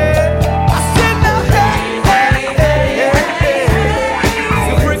way. I said now, hey, hey, hey, hey, hey. She's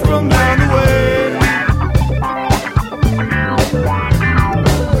a freak from down the way.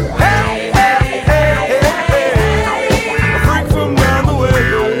 Hey, hey, hey, hey, hey. A freak from down the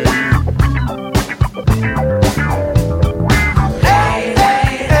way. Hey, hey,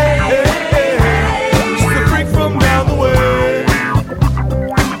 hey, hey, hey. She's a freak from down the way.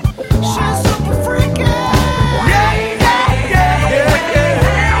 She's super freaky. Yeah, yeah, yeah, yeah,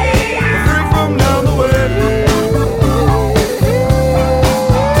 yeah. A freak from down the way. Hey,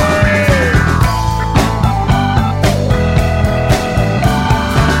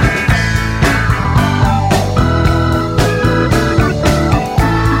 hey,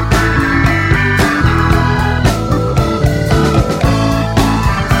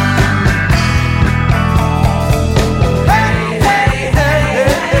 hey, hey.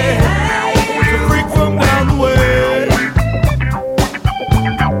 She's a freak from down the way.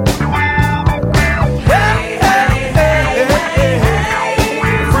 Hey, hey, hey, hey, hey. A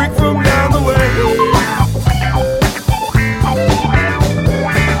freak from down the way.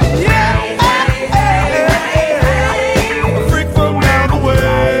 Yeah, hey, hey, hey, hey. A freak from down the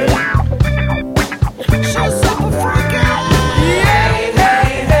way. She's super freaky. Yeah, hey, hey,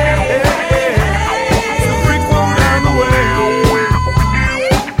 hey, hey. She's a freak from down the way.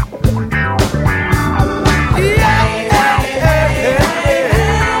 Yeah, hey, hey, hey,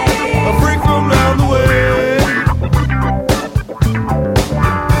 hey. A freak from down the way.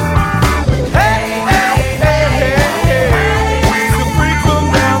 Hey, hey, hey, hey, hey. She's a freak from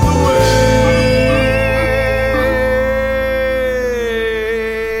down the way.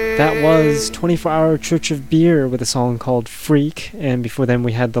 That was 24 Hour Church of Beer with a song called Freak, and before then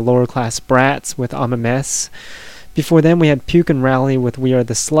we had the Lower Class Brats with I'm a Mess. Before then we had Puke and Rally with We Are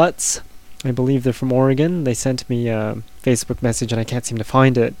the Sluts. I believe they're from Oregon. They sent me a Facebook message and I can't seem to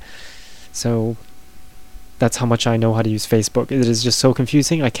find it. So that's how much I know how to use Facebook. It is just so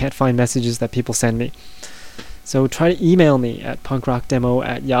confusing. I can't find messages that people send me. So try to email me at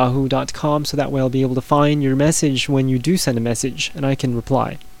punkrockdemo@yahoo.com so that way I'll be able to find your message when you do send a message and I can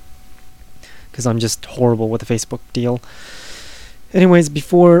reply. Because I'm just horrible with the Facebook deal. Anyways,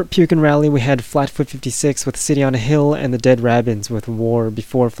 before Puke and Rally, we had Flatfoot 56 with City on a Hill and the Dead Rabbits with War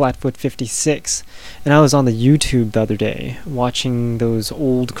before Flatfoot 56. And I was on the YouTube the other day watching those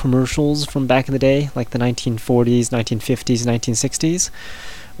old commercials from back in the day, like the 1940s, 1950s, 1960s.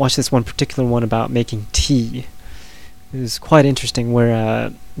 Watched this one particular one about making tea. It was quite interesting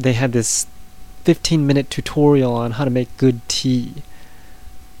where they had this 15-minute tutorial on how to make good tea.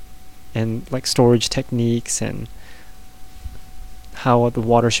 And like storage techniques and how the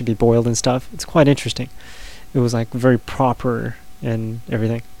water should be boiled and stuff. It's quite interesting. It was like very proper and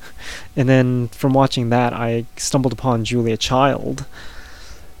everything. And then from watching that, I stumbled upon Julia Child.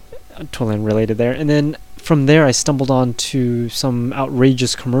 Totally unrelated there. And then from there, I stumbled on to some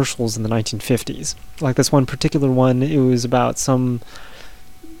outrageous commercials in the 1950s. Like this one particular one, it was about some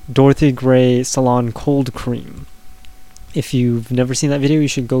Dorothy Gray Salon cold cream. If you've never seen that video, you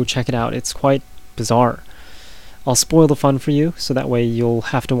should go check it out. It's quite bizarre. I'll spoil the fun for you, so that way you'll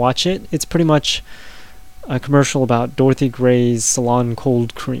have to watch it. It's pretty much a commercial about Dorothy Gray's Salon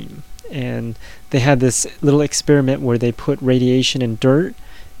cold cream. And they had this little experiment where they put radiation and dirt,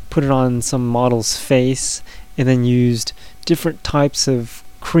 put it on some model's face, and then used different types of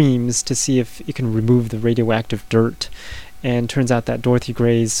creams to see if it can remove the radioactive dirt. And turns out that Dorothy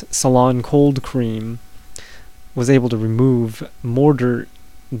Gray's Salon cold cream was able to remove more dirt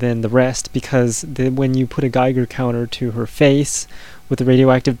than the rest, because when you put a Geiger counter to her face with the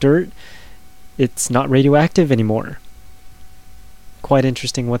radioactive dirt, it's not radioactive anymore. quite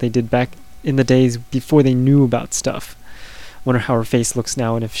interesting what they did back in the days before they knew about stuff. Wonder how her face looks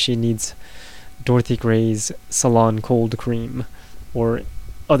now and if she needs Dorothy Gray's Salon Cold Cream or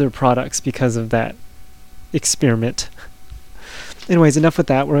other products because of that experiment. Anyways, enough with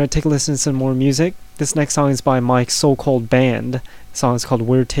that. We're going to take a listen to some more music. This next song is by Mike's So Called Band. The song is called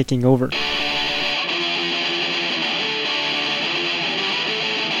We're Taking Over. Taking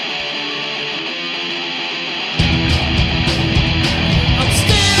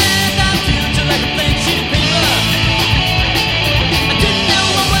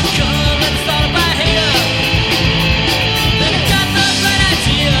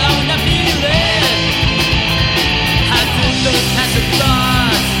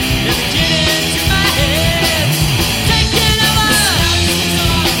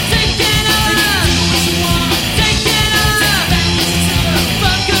over,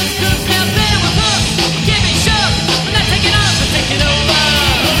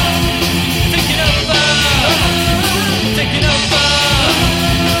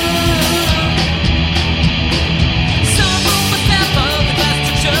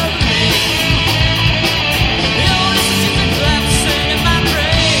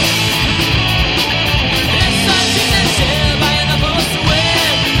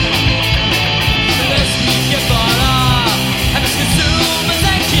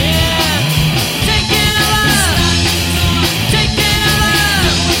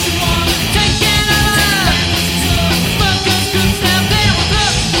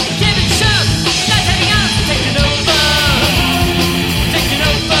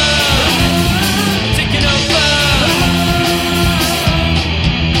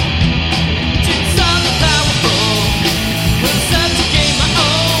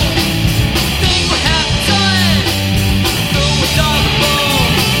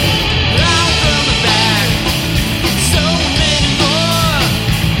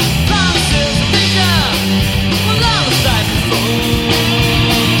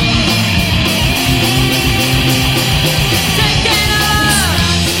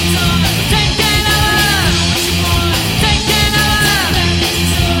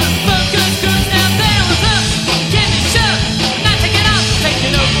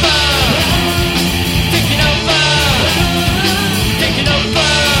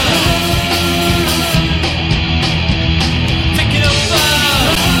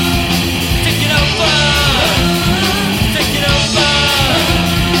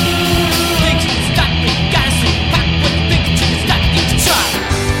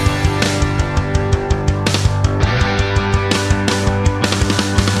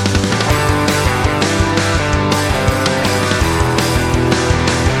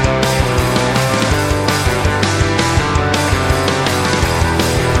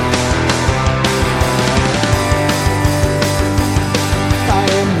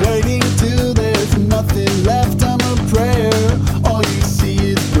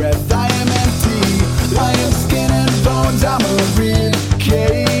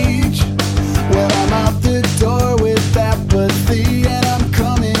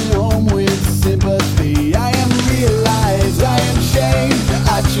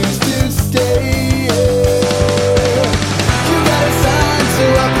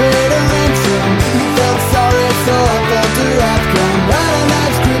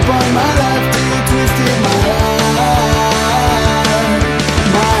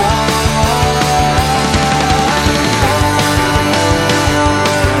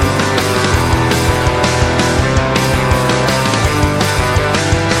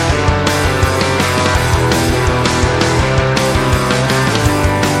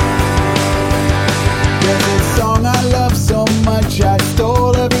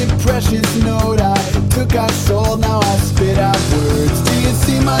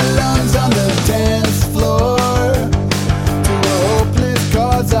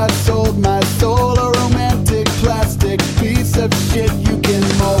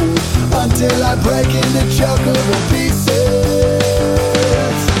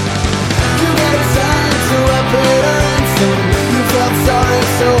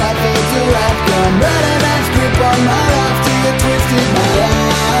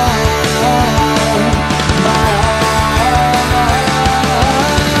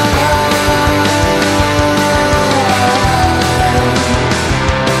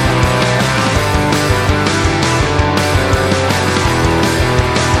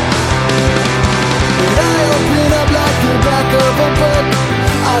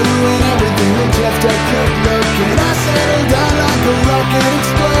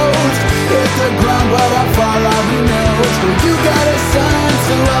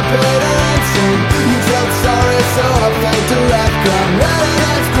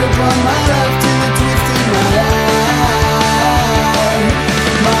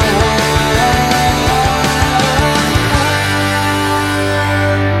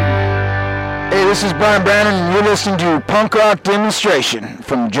 this is Brian Brannon, and you're listening to Punk Rock Demonstration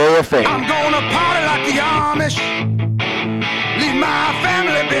from JFA. I'm gonna party like the Amish, leave my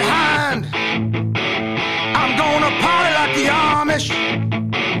family behind. I'm gonna party like the Amish,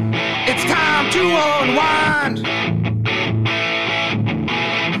 it's time to unwind.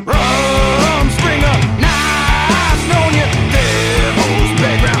 Rum Springer, nice knowing you, Devil's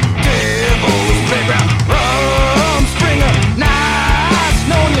Playground, Devil's Playground. Rum Springer, nice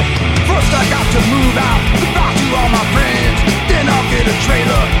knowing you. First I got to move out, goodbye to all my friends, then I'll get a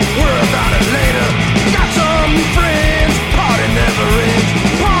trailer, worry about it later. Got some new friends, party never ends.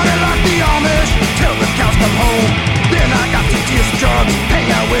 Party like the Amish, till the cows come home. Then I got to deal some drugs, hang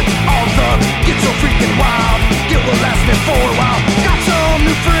out with all thugs, get so freaking wild, it will last me for a while. Got some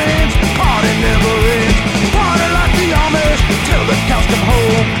new friends, party never ends. Party like the Amish, till the cows come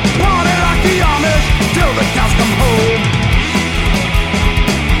home. Party like the Amish, till the cows come home.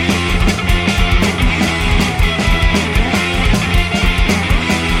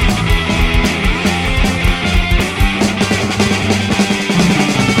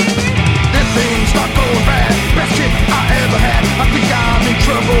 Best shit I ever had. I think I'm in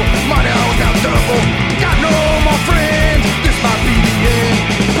trouble. Money always got double. Got no more friends. This might be the end.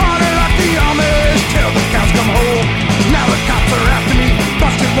 Party like the Amish till the cows come home. Now the cops are after me,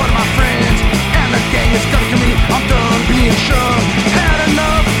 busted one of my friends, and the gang is coming to me. I'm done being shunned. Had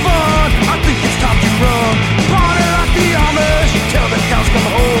enough fun. I think it's time to run. Party like the Amish till the cows come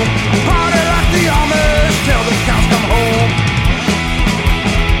home. Party like the Amish till the cows come home.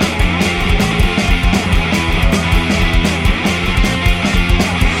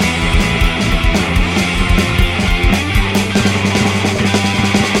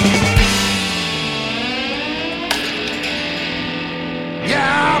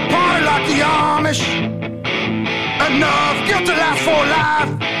 Enough guilt to last for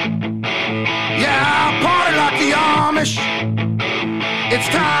life. Yeah, I party like the Amish. It's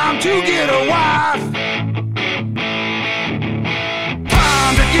time to get a wife.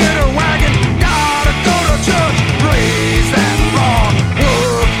 Time to get a wagon. Gotta go to church. Raise that bar,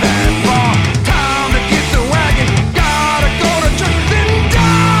 work that bar. Time to get the wagon. Gotta go to church, then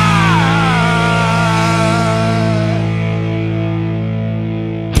die.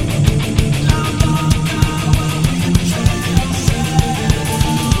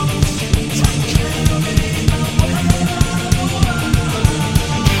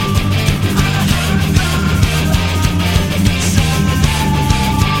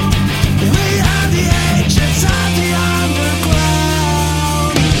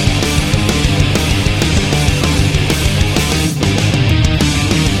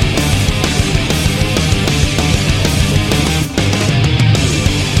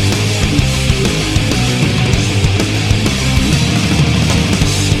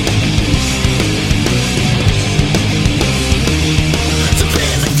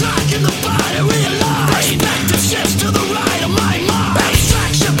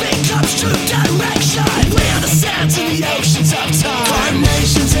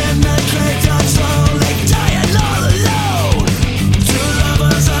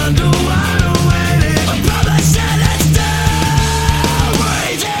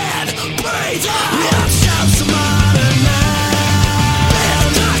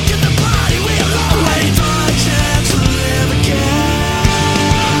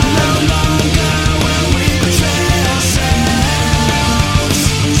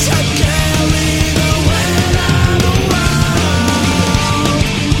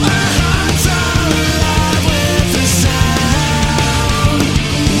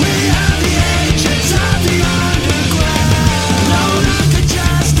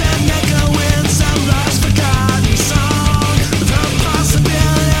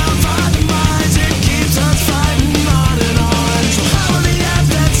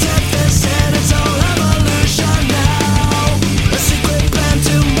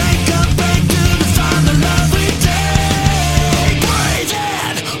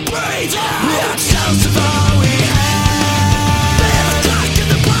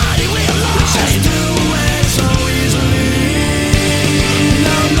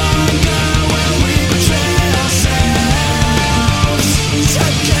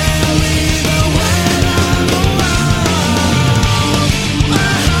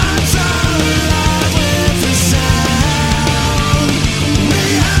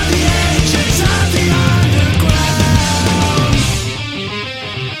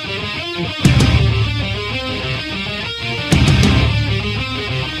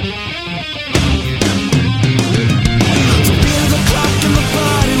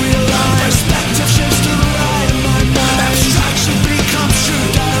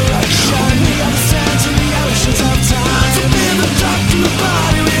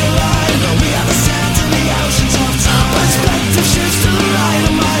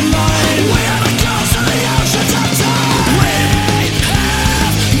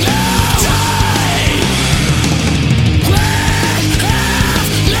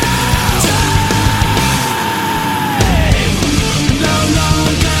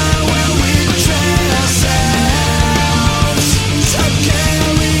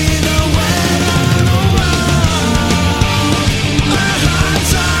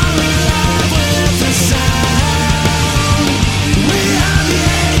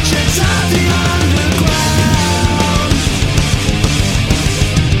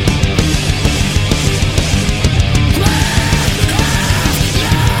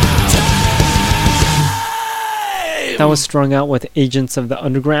 That was Strung Out with Agents of the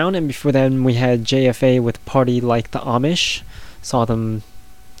Underground, and before then we had JFA with Party Like the Amish. Saw them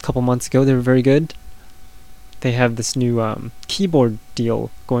a couple months ago. They were very good. They have this new keyboard deal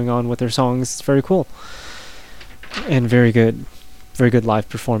going on with their songs. It's very cool. And very good live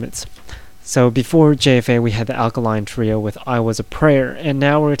performance. So before JFA we had the Alkaline Trio with I Was a Prayer, and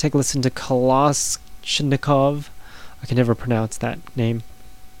now we're going to take a listen to Kalashnikov. I can never pronounce that name.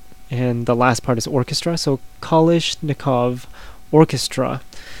 And the last part is orchestra, so Kalashnikov Orchestra.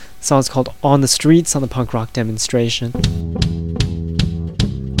 The song's called On the Streets on the Punk Rock Demonstration.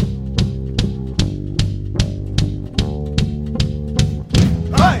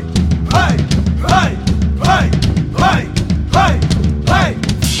 Hey, hey, hey, hey, hey, hey, hey,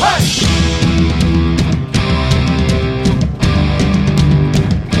 hey.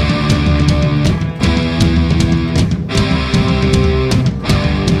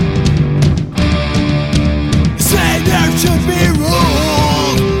 Say there should be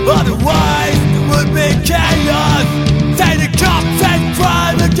rules, otherwise there would be chaos. Say the cops and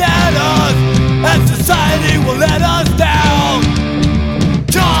crime will get us, and society will let us down.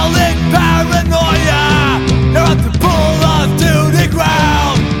 Calling paranoia, they're out to pull us to the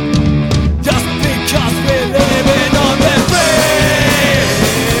ground. Just because we're living on the street,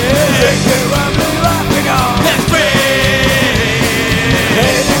 we're laughing on the street,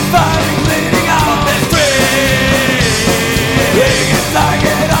 hating, fighting, bleeding on the street, being a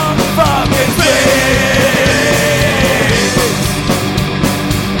target on the fucking street.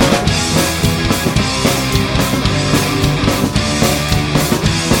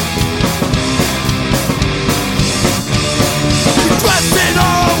 Dressing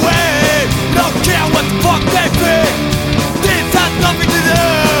our way, don't care what the fuck they think. This has nothing to do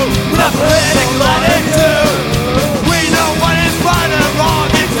with a political attitude. We know what is right and wrong,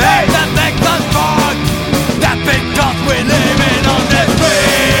 it's hate that makes us wrong. That's because we're living on the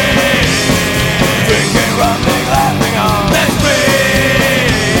street, drinking, rumbling, laughing on the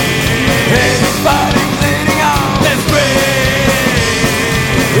street, hating, fighting, bleeding on the street,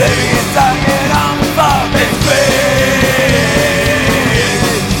 living in target on the fucking street.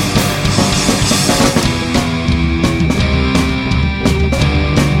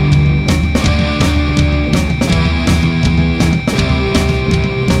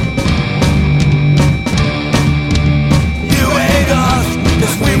 You hate us,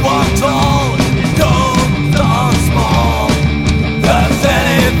 'cause we walk tall, don't talk small. Does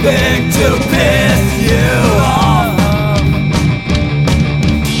anything to piss you off?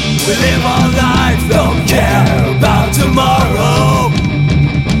 We live our lives, don't care about tomorrow.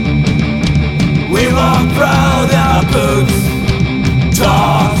 We walk proud in our boots,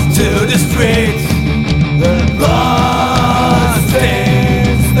 tossed to the streets. The blood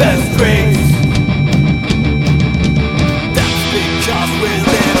stains the streets. That's because we're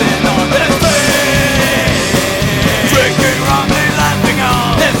living on the street, drinking, rumbling, laughing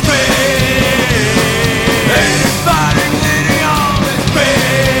on the street, hating, fighting, bleeding on the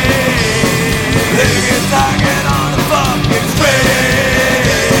street, living in target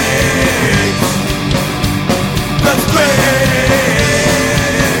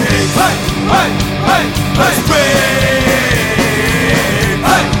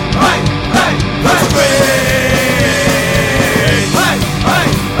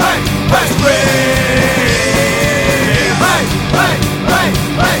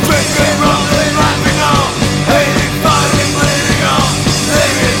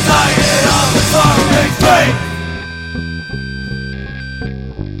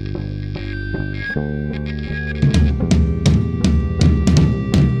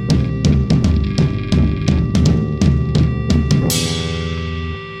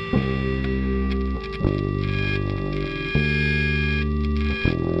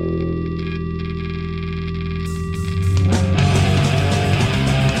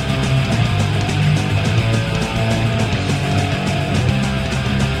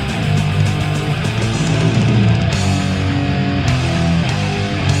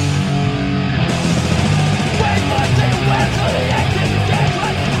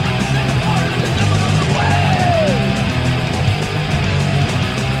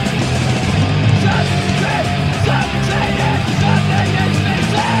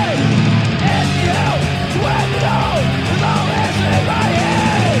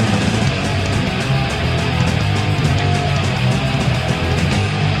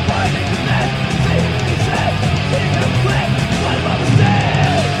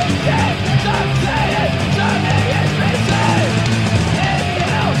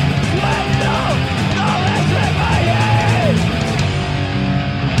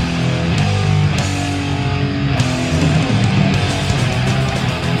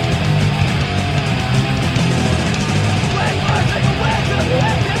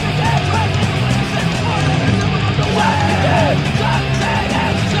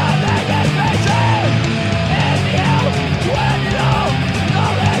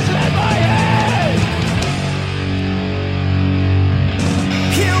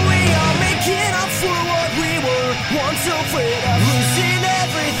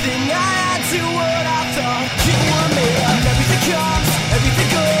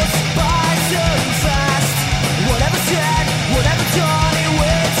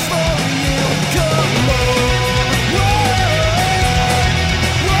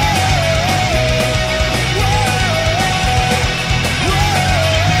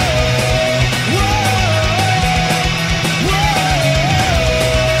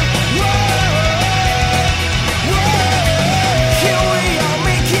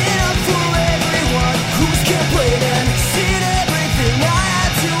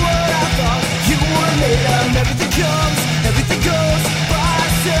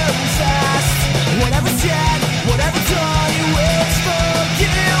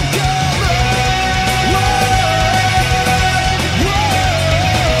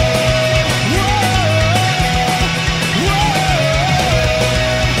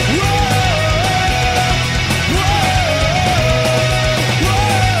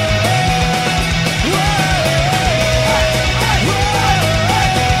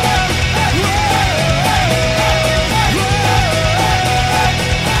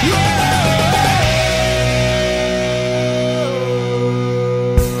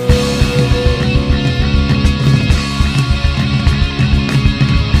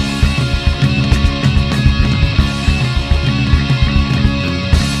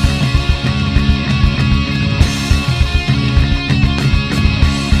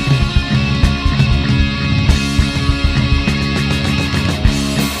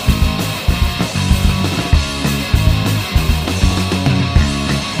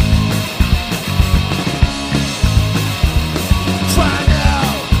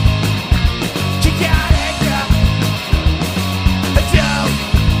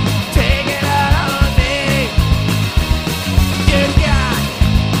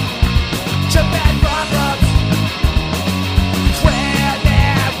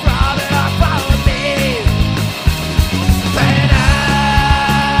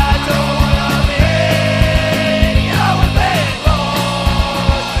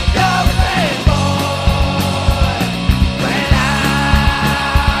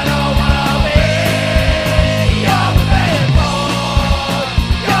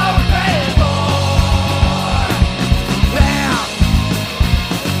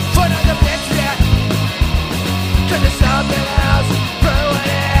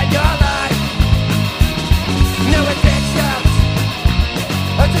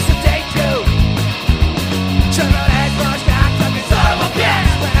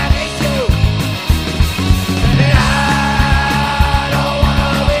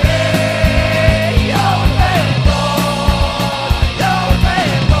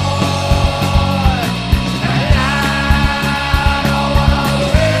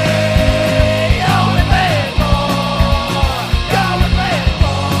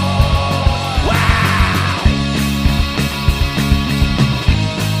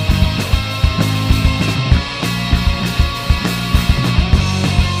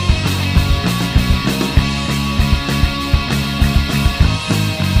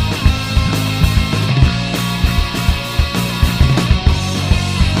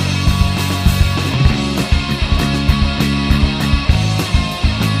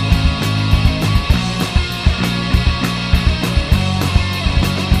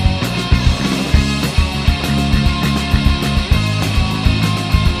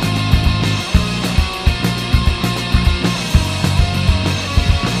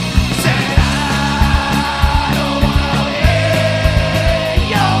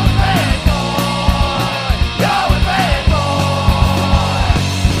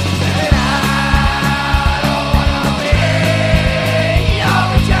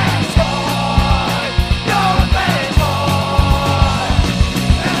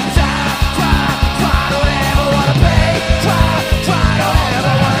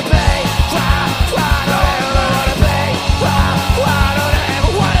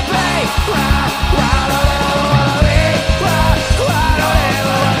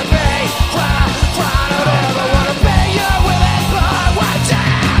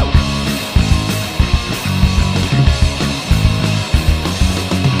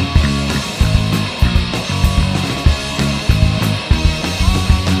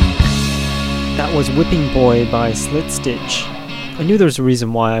that was Whipping Boy by Slit Stitch. I knew there was a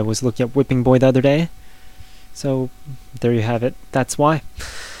reason why I was looking up Whipping Boy the other day. So, there you have it. That's why.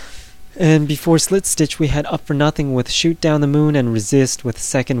 And before Slit Stitch, we had Up for Nothing with Shoot Down the Moon and Resist with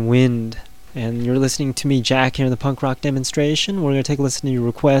Second Wind. And you're listening to me, Jack, here in the punk rock demonstration. We're going to take a listen to your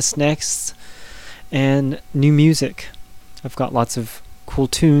requests next. And new music. I've got lots of cool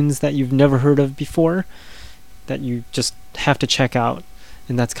tunes that you've never heard of before that you just have to check out.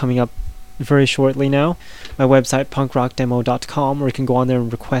 And that's coming up very shortly now. My website, punkrockdemo.com, where you can go on there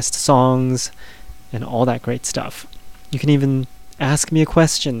and request songs and all that great stuff. You can even ask me a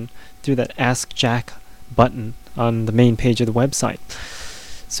question through that Ask Jack button on the main page of the website.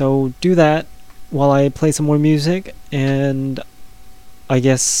 So do that while I play some more music, and I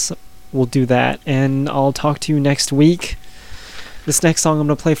guess we'll do that, and I'll talk to you next week. This next song I'm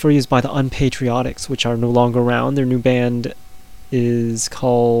going to play for you is by the Unpatriotics, which are no longer around. Their new band is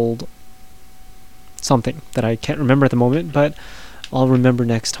called something that I can't remember at the moment, but I'll remember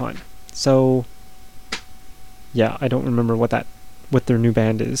next time. So yeah, I don't remember what their new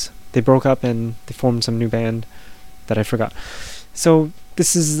band is. They broke up and they formed some new band that I forgot. So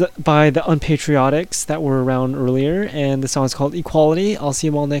this is by the Unpatriotics that were around earlier, and the song is called Equality. I'll see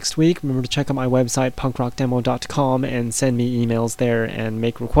you all next week. Remember to check out my website, punkrockdemo.com, and send me emails there and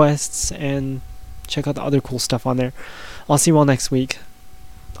make requests and check out the other cool stuff on there. I'll see you all next week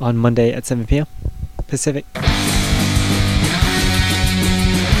on Monday at 7 p.m. Pacific.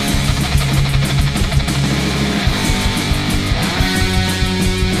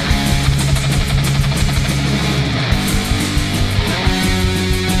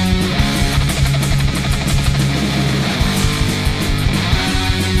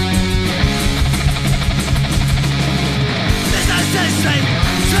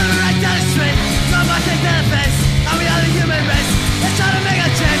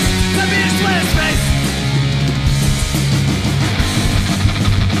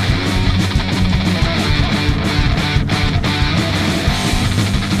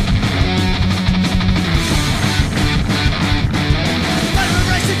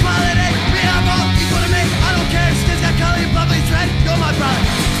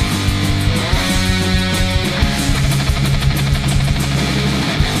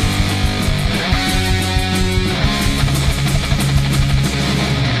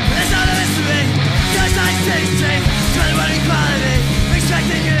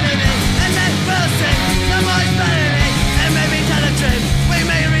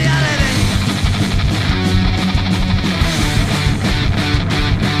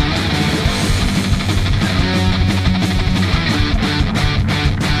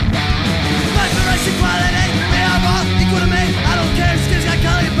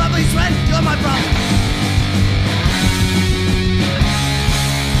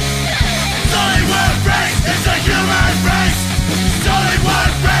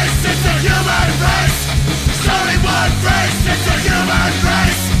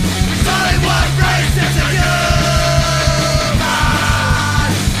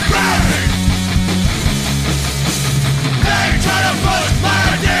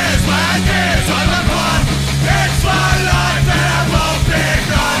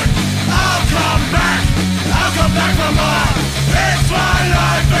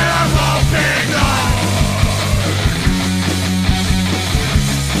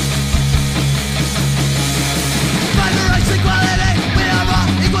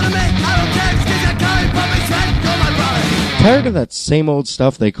 Tired of that same old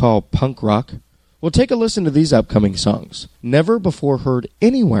stuff they call punk rock? Well, take a listen to these upcoming songs. Never before heard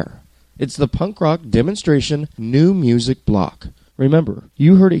anywhere. It's the Punk Rock Demonstration New Music Block. Remember,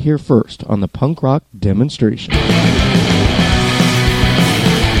 you heard it here first on the Punk Rock Demonstration. Annihilation!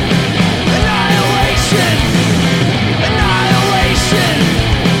 Annihilation!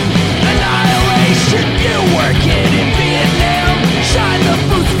 Annihilation! You working in Vietnam? Shine the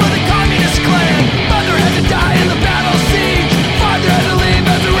boots for the communist clan! Mother had to die in the battle siege! Father had to leave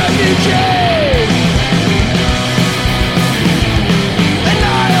as a refugee!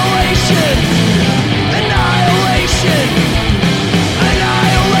 Annihilation! Annihilation!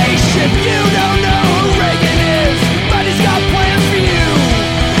 Annihilation! You don't know who Reagan is, but his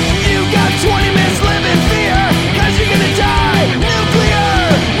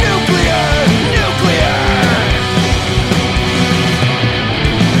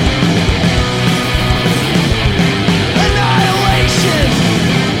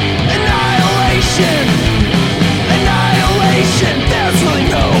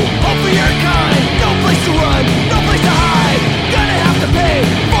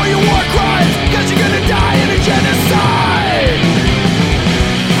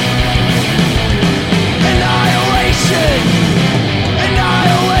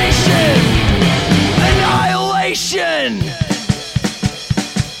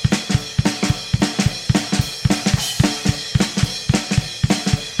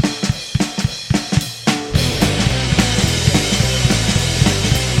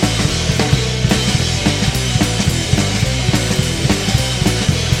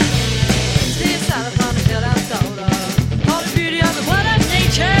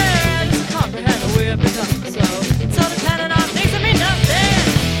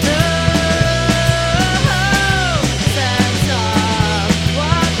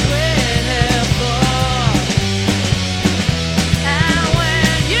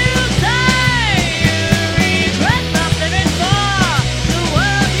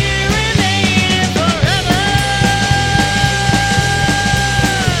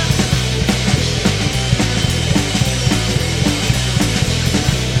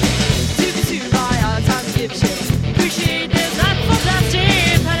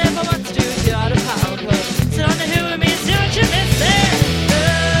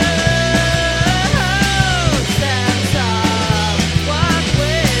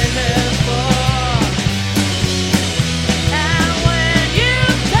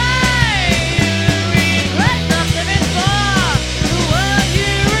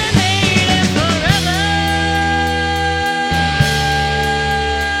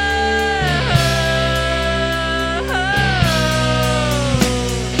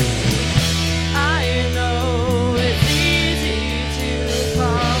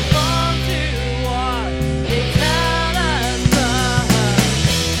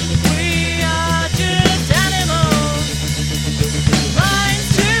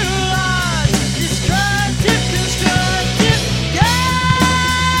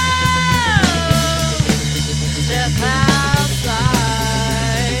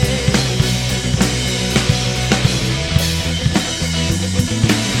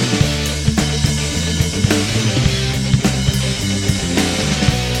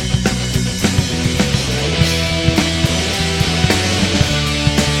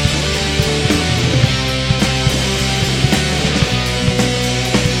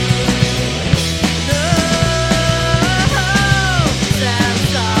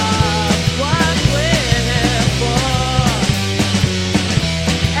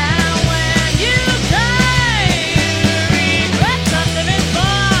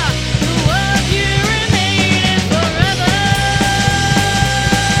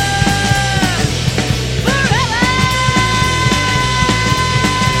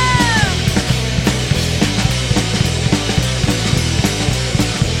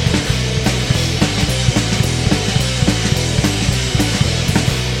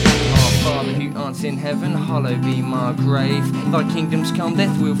hollow be my grave. Thy kingdom's come,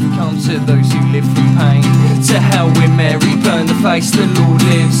 death will come to those who live from pain. To hell with Mary, burn the face, the Lord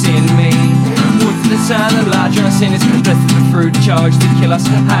lives in me. Wood to the sound of large our sinners, breath of the fruit charged to kill us.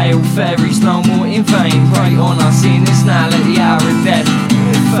 Hail fairies, no more in vain. Pray on our sinners now, let the hour of death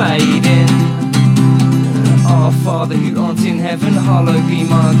fade in. Our Father who art in heaven, hallowed be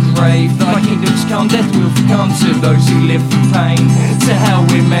my grave. Thy kingdom's come, death will come to those who live from pain. To hell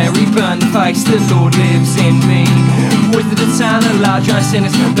with Mary, burn the face, the Lord lives in me. Wood to the town, a large our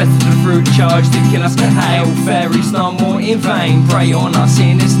sinners, breath of the fruit charged to kill us. Hail fairies, no more in vain. Pray on our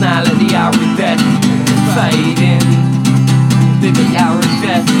sinners now, let the hour of death fade in. Let the hour of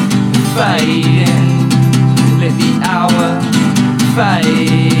death fade in. Let the hour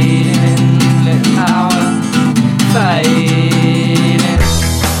fade in. Let the hour fade in.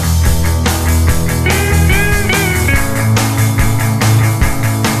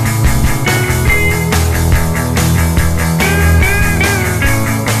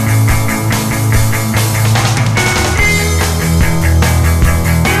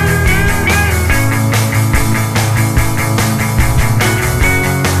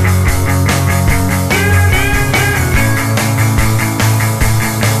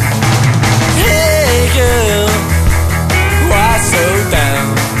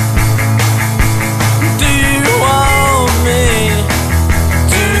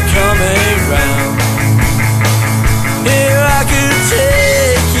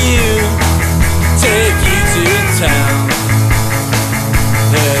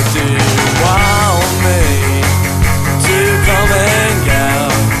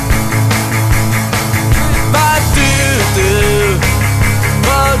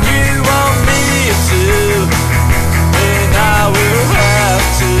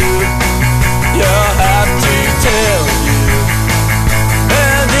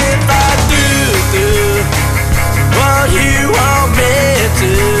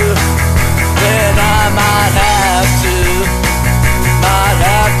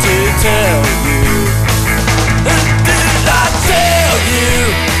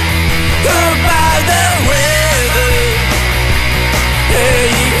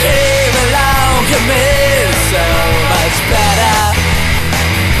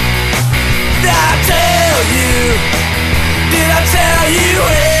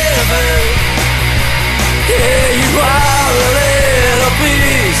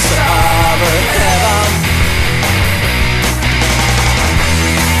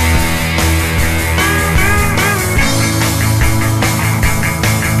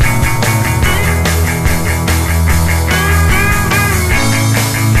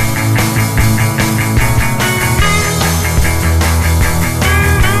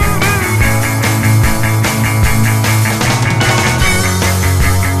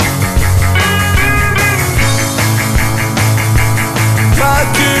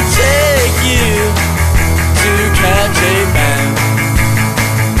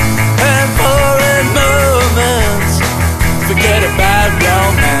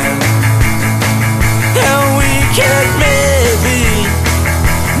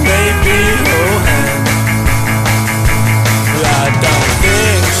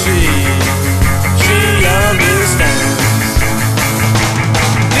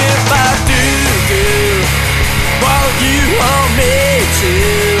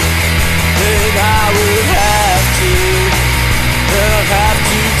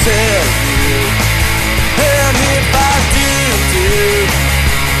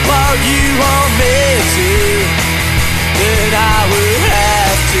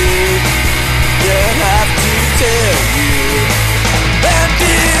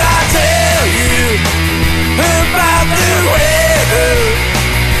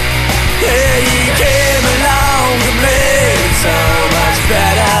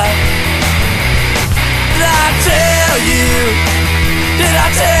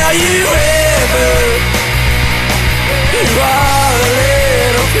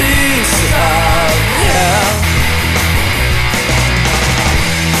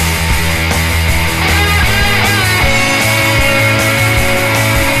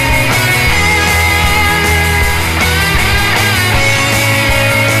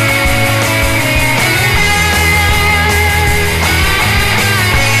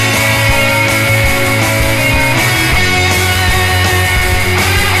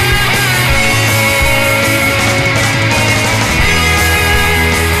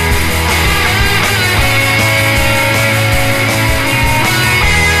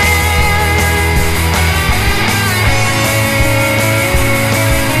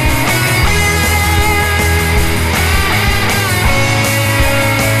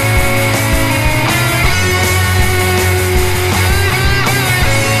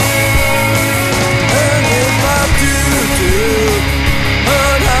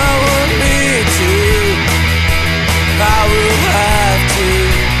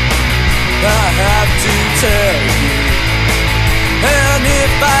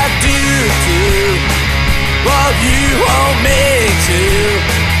 Well, you want me to,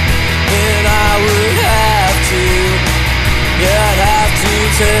 then I would have to. Yeah, I'd have to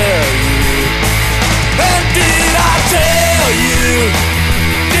tell you. And did I tell you